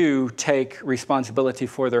and do take responsibility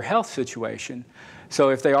for their health situation. So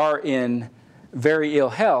if they are in very ill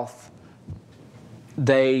health,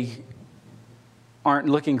 they aren't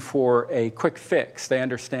looking for a quick fix. They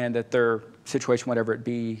understand that their situation, whatever it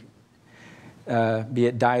be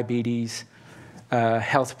it diabetes,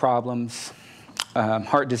 health problems,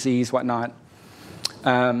 heart disease, whatnot,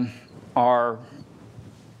 are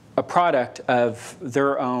a product of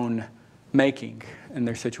their own making in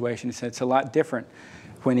their situation. So it's a lot different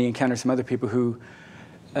when you encounter some other people who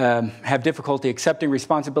have difficulty accepting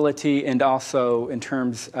responsibility and also in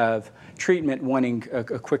terms of treatment wanting a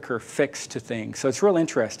quicker fix to things. So it's real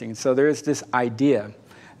interesting. So there is this idea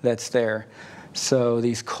that's there. So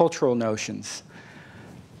these cultural notions.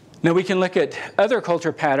 Now we can look at other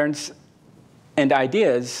culture patterns and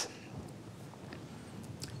ideas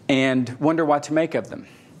and wonder what to make of them.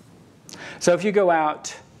 So if you go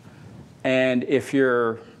out and if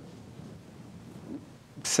you're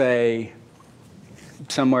say,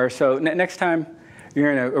 somewhere. So next time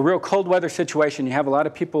you're in a real cold weather situation, you have a lot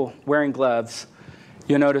of people wearing gloves,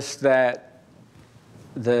 you'll notice that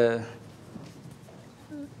the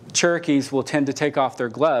Cherokees will tend to take off their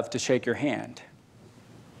glove to shake your hand.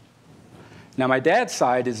 Now, my dad's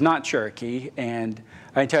side is not Cherokee, and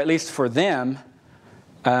I can tell you, at least for them,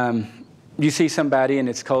 you see somebody and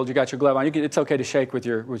it's cold, you got your glove on, it's okay to shake with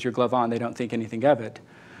your glove on. They don't think anything of it.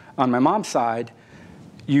 On my mom's side,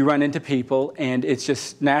 you run into people, and it's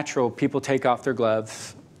just natural. People take off their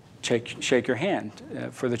gloves, shake your hand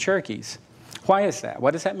for the Cherokees. Why is that?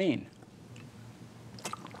 What does that mean?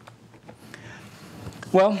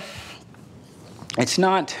 Well, it's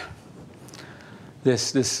not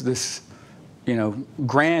this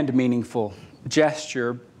grand, meaningful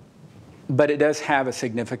gesture, but it does have a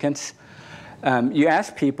significance. You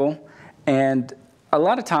ask people, and a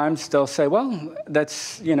lot of times they'll say, well,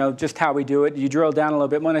 that's just how we do it. You drill down a little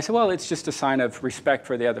bit more, and I say, well, it's just a sign of respect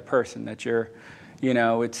for the other person, that you're,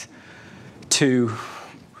 it's to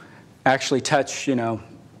actually touch,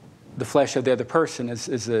 the flesh of the other person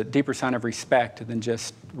is a deeper sign of respect than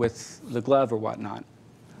just with the glove or whatnot.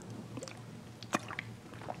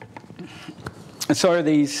 And so are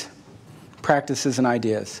these practices and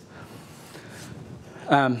ideas.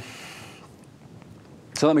 So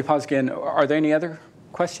let me pause again. Are there any other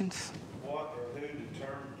questions? What or who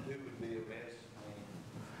determined who would be a medicine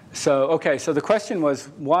man? So the question was,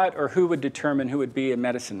 what or who would determine who would be a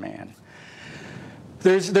medicine man?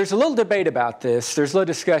 There's a little debate about this. There's a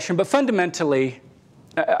little discussion. But fundamentally,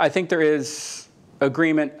 I think there is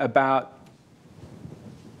agreement about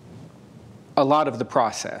a lot of the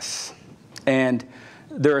process. And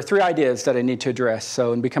there are three ideas that I need to address.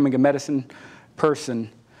 So in becoming a medicine person,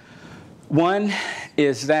 one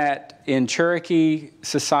is that in Cherokee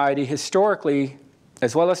society, historically,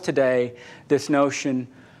 as well as today, this notion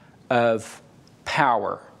of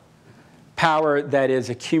power that is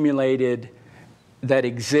accumulated, that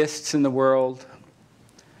exists in the world,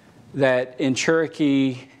 that in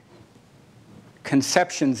Cherokee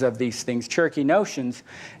conceptions of these things, Cherokee notions,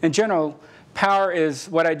 in general, power is,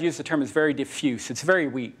 what I'd use the term, is very diffuse. It's very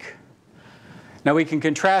weak. Now, we can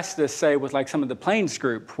contrast this, say, with like some of the Plains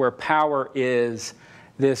group, where power is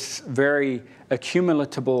this very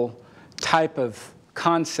accumulatable type of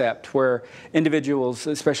concept, where individuals,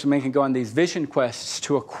 especially men, can go on these vision quests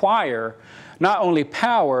to acquire not only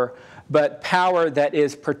power, but power that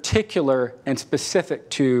is particular and specific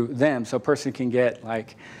to them. So a person can get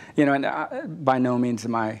like, and by no means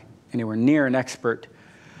am I anywhere near an expert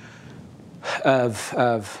of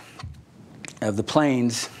the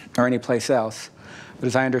Plains or any place else. But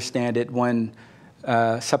as I understand it, one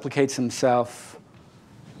supplicates himself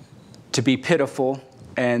to be pitiful,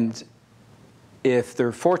 and if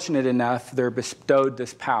they're fortunate enough, they're bestowed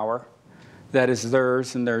this power that is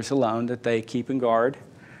theirs and theirs alone, that they keep and guard.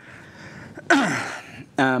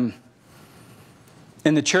 In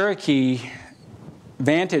the Cherokee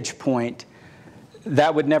vantage point,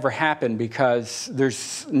 that would never happen because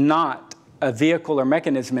there's not a vehicle or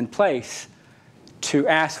mechanism in place to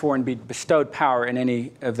ask for and be bestowed power in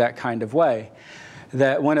any of that kind of way.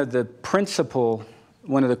 That one of the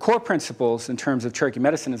core principles in terms of Cherokee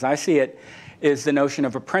medicine, as I see it, is the notion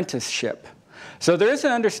of apprenticeship. So there is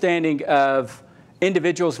an understanding of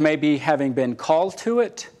individuals maybe having been called to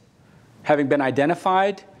it, having been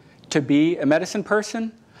identified to be a medicine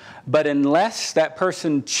person, but unless that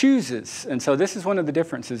person chooses, and so this is one of the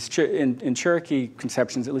differences in Cherokee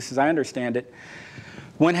conceptions, at least as I understand it,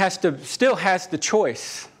 one still has the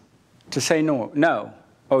choice to say no,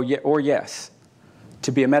 or yes,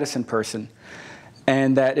 to be a medicine person.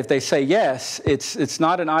 And that if they say yes, it's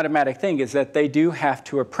not an automatic thing, is that they do have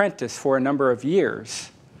to apprentice for a number of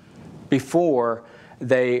years before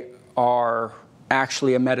they are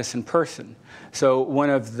actually a medicine person. So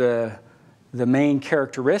one of the main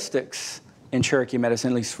characteristics in Cherokee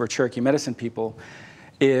medicine, at least for Cherokee medicine people,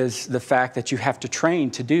 is the fact that you have to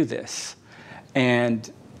train to do this. And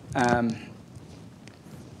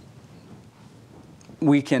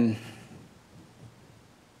we can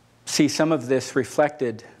see some of this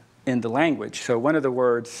reflected in the language. So one of the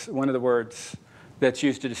words that's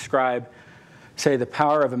used to describe, say, the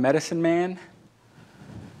power of a medicine man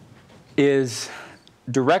is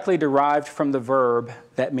directly derived from the verb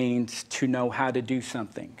that means to know how to do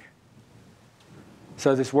something.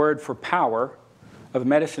 So this word for power of a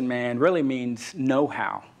medicine man really means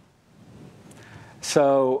know-how.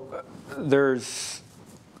 So there's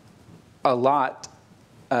a lot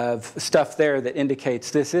of stuff there that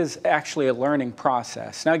indicates this is actually a learning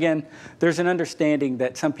process. Now again, there's an understanding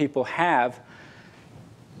that some people have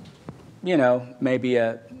you know, maybe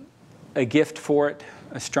a gift for it,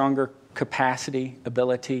 a stronger capacity,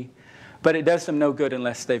 ability, but it does them no good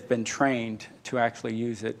unless they've been trained to actually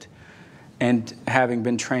use it, and having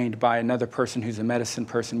been trained by another person who's a medicine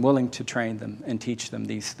person willing to train them and teach them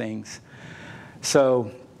these things.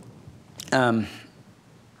 So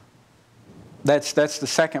that's the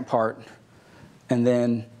second part. And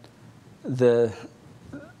then the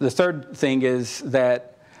third thing is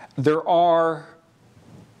that there are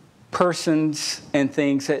persons and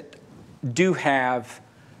things that do have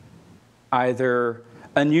either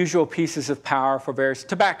unusual pieces of power for various.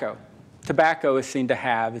 Tobacco. Tobacco is seen to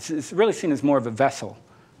have, it's really seen as more of a vessel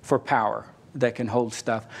for power that can hold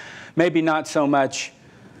stuff. Maybe not so much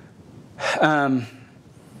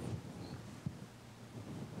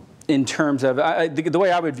in terms of, the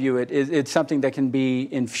way I would view it is it's something that can be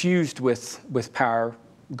infused with power,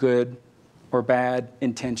 good or bad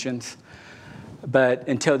intentions, but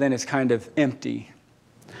until then it's kind of empty.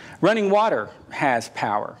 Running water has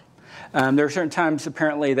power. There are certain times,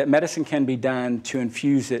 apparently, that medicine can be done to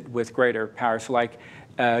infuse it with greater power. So like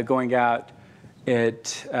going out at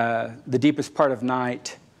the deepest part of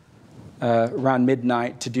night, around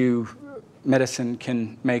midnight, to do medicine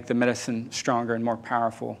can make the medicine stronger and more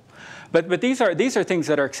powerful. But these are things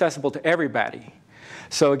that are accessible to everybody.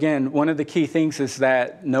 So again, one of the key things is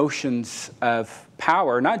that notions of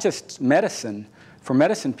power, not just medicine, for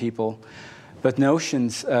medicine people, but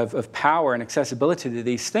notions of power and accessibility to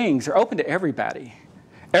these things are open to everybody.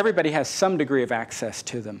 Everybody has some degree of access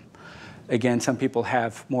to them. Again, some people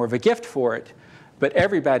have more of a gift for it, but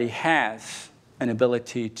everybody has an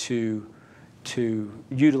ability to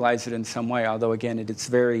utilize it in some way, although again, it's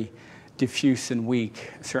very diffuse and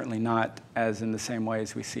weak, certainly not as in the same way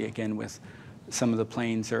as we see again with some of the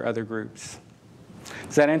planes or other groups.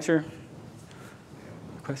 Does that answer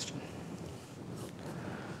the question?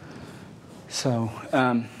 So,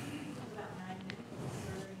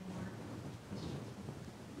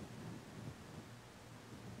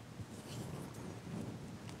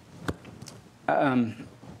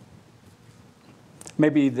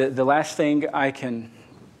 maybe the last thing I can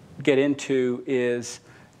get into is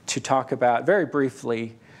to talk about, very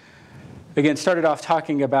briefly, again, started off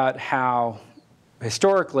talking about how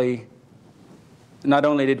historically, not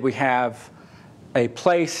only did we have a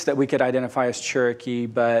place that we could identify as Cherokee,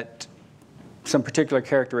 but some particular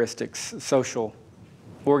characteristics, social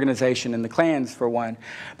organization in the clans for one.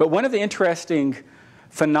 But one of the interesting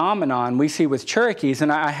phenomenon we see with Cherokees,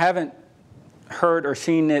 and I haven't heard or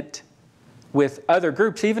seen it with other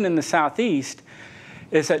groups, even in the Southeast,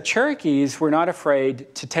 is that Cherokees were not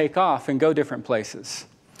afraid to take off and go different places.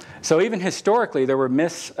 So even historically, there were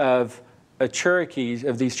myths of these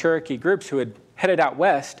Cherokee groups who had headed out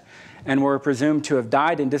west and were presumed to have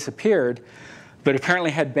died and disappeared, but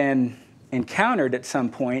apparently had been encountered at some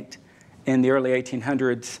point in the early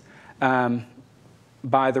 1800s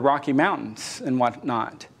by the Rocky Mountains and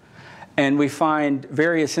whatnot. And we find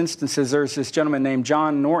various instances. There's this gentleman named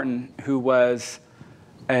John Norton who was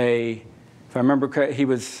if I remember correctly, he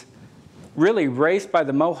was really raised by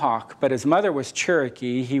the Mohawk, but his mother was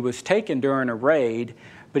Cherokee. He was taken during a raid,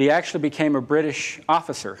 but he actually became a British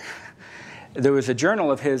officer. There was a journal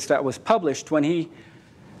of his that was published when he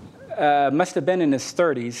must have been in his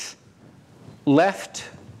 30s, left,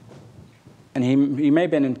 and he may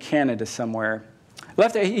have been in Canada somewhere.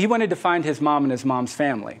 He wanted to find his mom and his mom's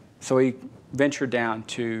family, so he ventured down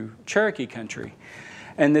to Cherokee country.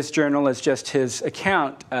 And this journal is just his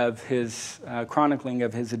account of his chronicling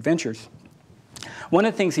of his adventures. One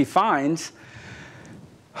of the things he finds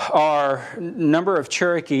are a number of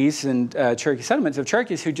Cherokees and Cherokee settlements of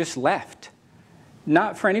Cherokees who just left.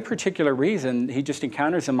 Not for any particular reason, he just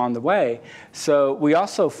encounters them on the way. So we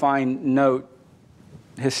also find note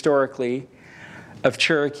historically of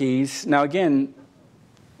Cherokees. Now again,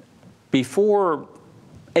 before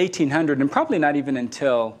 1800, and probably not even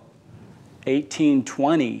until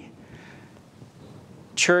 1820,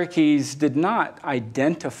 Cherokees did not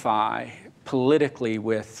identify politically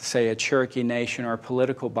with, say, a Cherokee nation or a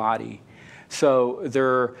political body. So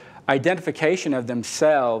their identification of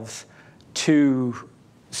themselves to,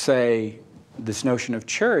 say, this notion of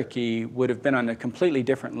Cherokee would have been on a completely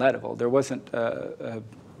different level. There wasn't a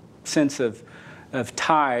sense of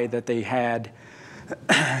tie that they had,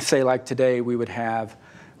 say, like today we would have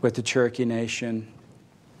with the Cherokee Nation,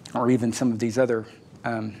 or even some of these other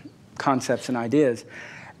concepts and ideas.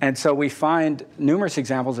 And so we find numerous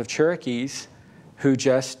examples of Cherokees who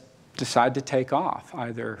just decide to take off,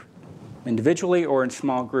 either individually or in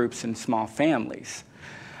small groups and small families.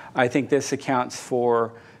 I think this accounts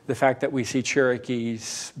for the fact that we see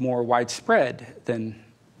Cherokees more widespread than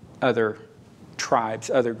other tribes,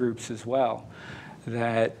 other groups as well,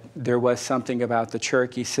 that there was something about the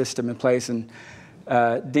Cherokee system in place. And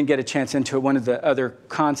didn't get a chance into it. One of the other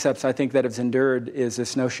concepts I think that has endured is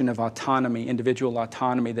this notion of autonomy, individual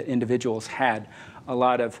autonomy, that individuals had a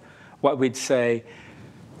lot of what we'd say,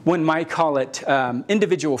 one might call it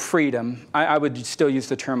individual freedom. I would still use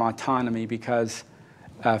the term autonomy because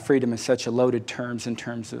freedom is such a loaded term in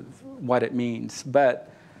terms of what it means.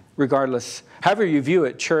 But regardless, however you view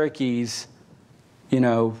it, Cherokees,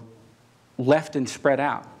 left and spread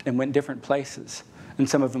out and went different places. And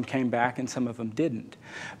some of them came back and some of them didn't.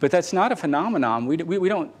 But that's not a phenomenon.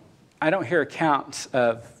 I don't hear accounts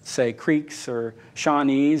of, say, Creeks or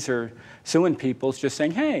Shawnees or Siouan peoples just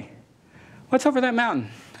saying, hey, what's over that mountain?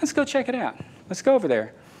 Let's go check it out. Let's go over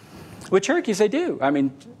there. With Cherokees, they do. I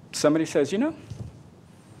mean, somebody says,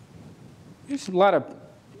 there's a lot of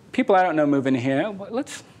people I don't know moving here.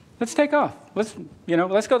 Let's take off. Let's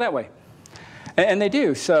go that way. And they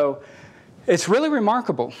do. So it's really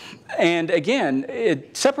remarkable. And again,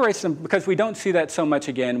 it separates them because we don't see that so much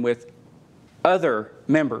again with other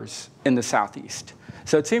members in the Southeast.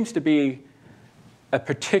 So it seems to be a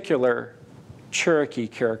particular Cherokee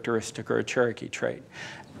characteristic or a Cherokee trait.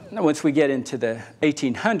 Once we get into the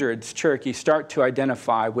 1800s, Cherokees start to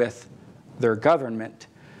identify with their government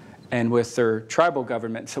and with their tribal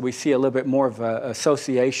government. So we see a little bit more of an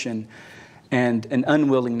association and an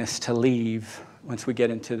unwillingness to leave once we get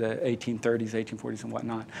into the 1830s, 1840s, and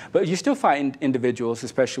whatnot. But you still find individuals,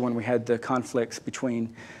 especially when we had the conflicts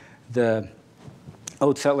between the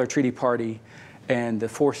Old Settler Treaty Party and the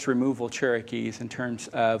forced removal Cherokees in terms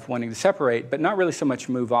of wanting to separate, but not really so much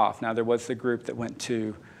move off. Now, there was the group that went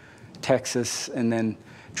to Texas and then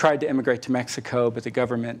tried to immigrate to Mexico, but the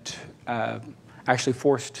government actually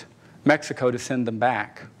forced Mexico to send them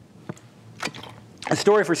back. A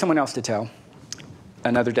story for someone else to tell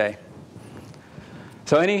another day.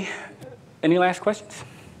 So any last questions? I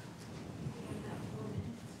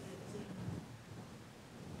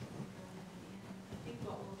think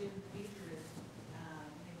what we'll do in the future is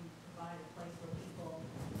maybe provide a place where people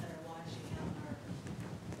that are watching out our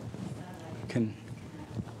satellite Can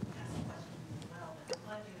ask questions as well. But I'm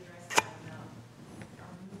glad you addressed that about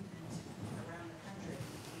our movement around the country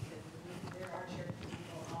because there are Cherokee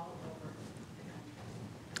people all over the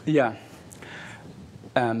country. Yeah.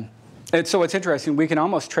 And so it's interesting. We can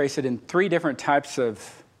almost trace it in three different types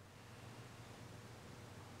of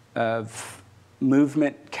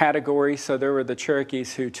movement categories. So there were the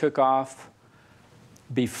Cherokees who took off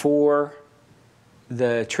before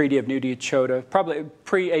the Treaty of New Echota, probably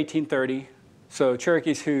pre-1830. So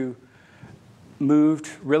Cherokees who moved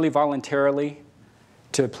really voluntarily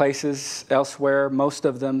to places elsewhere. Most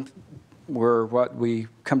of them were what we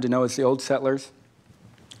come to know as the Old Settlers.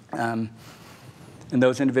 And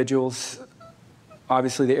those individuals,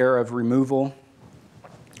 obviously the era of removal,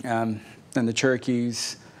 and the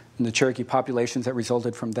Cherokees and the Cherokee populations that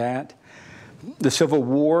resulted from that. The Civil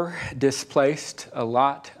War displaced a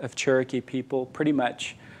lot of Cherokee people. Pretty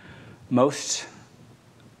much most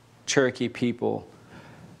Cherokee people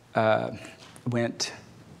went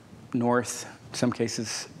north, some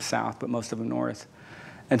cases south, but most of them north.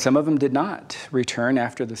 And some of them did not return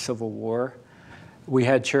after the Civil War. We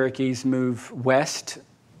had Cherokees move west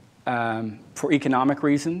for economic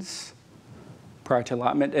reasons prior to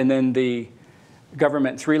allotment. And then the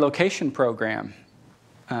government's relocation program.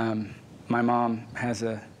 My mom has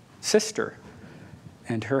a sister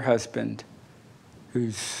and her husband,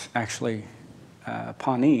 who's actually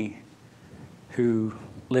Pawnee, who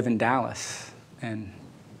live in Dallas and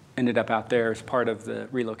ended up out there as part of the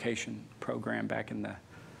relocation program back in the, I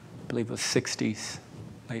believe it was 60s,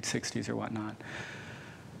 late 60s or whatnot.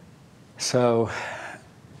 So,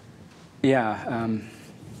 yeah,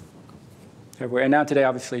 everywhere. And now today,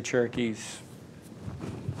 obviously, Cherokees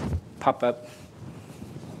pop up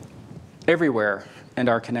everywhere and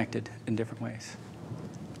are connected in different ways.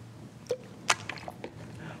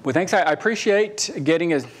 Well, thanks. I appreciate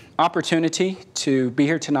getting an opportunity to be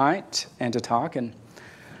here tonight and to talk. And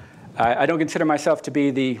I don't consider myself to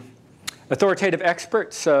be the authoritative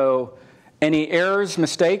expert, so any errors,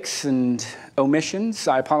 mistakes, and omissions,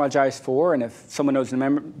 I apologize for. And if someone knows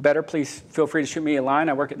them better, please feel free to shoot me a line.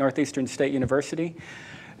 I work at Northeastern State University,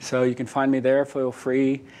 so you can find me there. Feel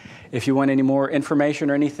free. If you want any more information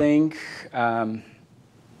or anything,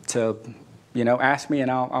 to ask me, and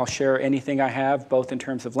I'll share anything I have, both in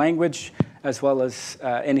terms of language as well as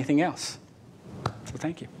anything else. So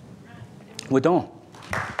thank you. Wadon.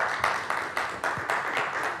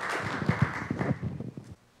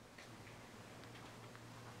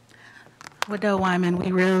 Widow Wyman,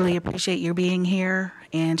 we really appreciate you being here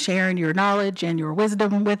and sharing your knowledge and your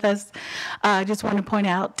wisdom with us. I just want to point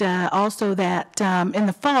out also that in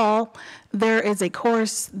the fall, there is a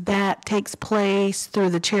course that takes place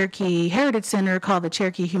through the Cherokee Heritage Center called the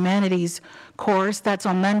Cherokee Humanities course. That's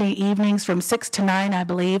on Monday evenings from 6 to 9, I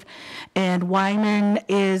believe. And Wyman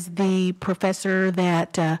is the professor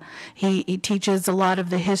that he teaches a lot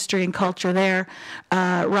of the history and culture there.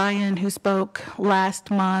 Ryan, who spoke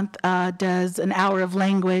last month, does an hour of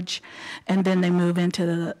language, and then they move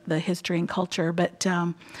into the history and culture. But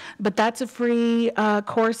that's a free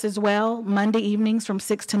course as well, Monday evenings from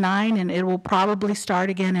 6 to 9, and it will probably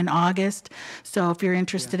start again in August. So if you're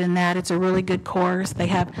interested in that, it's a really good course. They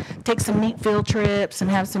take some neat field trips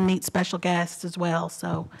and have some neat special guests as well.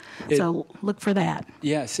 So look for that.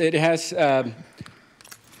 Yes, it has.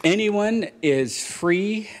 Anyone is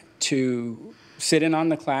free to sit in on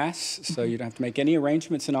the class, so you don't have to make any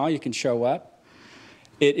arrangements and all. You can show up.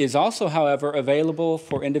 It is also, however, available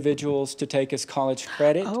for individuals to take as college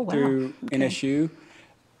credit through NSU.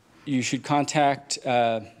 You should contact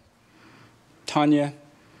Tanya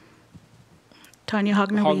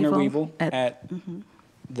Hogner-Weevil at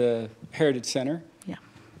the Heritage Center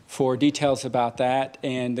for details about that.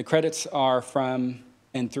 And the credits are from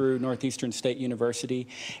and through Northeastern State University.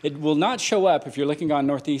 It will not show up if you're looking on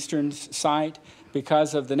Northeastern's site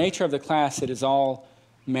because of the nature of the class. It is all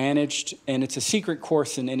managed, and it's a secret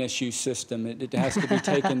course in NSU system. It has to be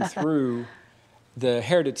taken through the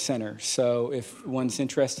Heritage Center. So if one's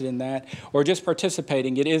interested in that or just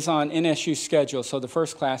participating, it is on NSU schedule. So the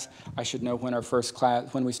first class, I should know when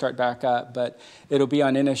we start back up, but it'll be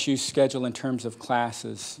on NSU schedule in terms of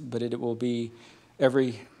classes, but it will be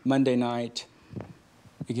every Monday night,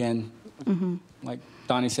 again, like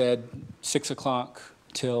Donnie said, 6 o'clock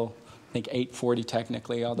till I think 8:40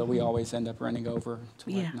 technically, although we always end up running over to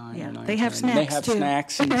like 9 or 9. They have snacks, they have too.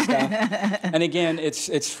 snacks and stuff. And again,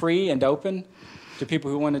 it's free and open to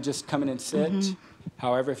people who want to just come in and sit.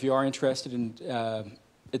 However, if you are interested in,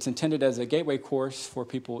 it's intended as a gateway course for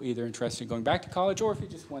people either interested in going back to college or if you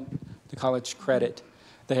just want the college credit.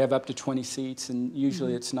 They have up to 20 seats, and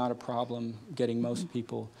usually it's not a problem getting most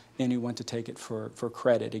people in who want to take it for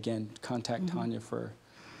credit. Again, contact Tanya for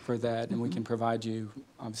that, and we can provide you,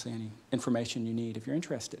 obviously, any information you need if you're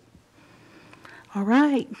interested. All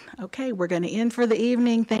right. Okay, we're going to end for the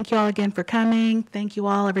evening. Thank you all again for coming. Thank you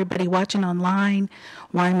all, everybody watching online.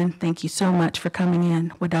 Wyman, thank you so much for coming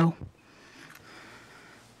in. Widow.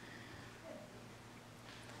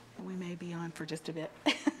 We may be on for just a bit.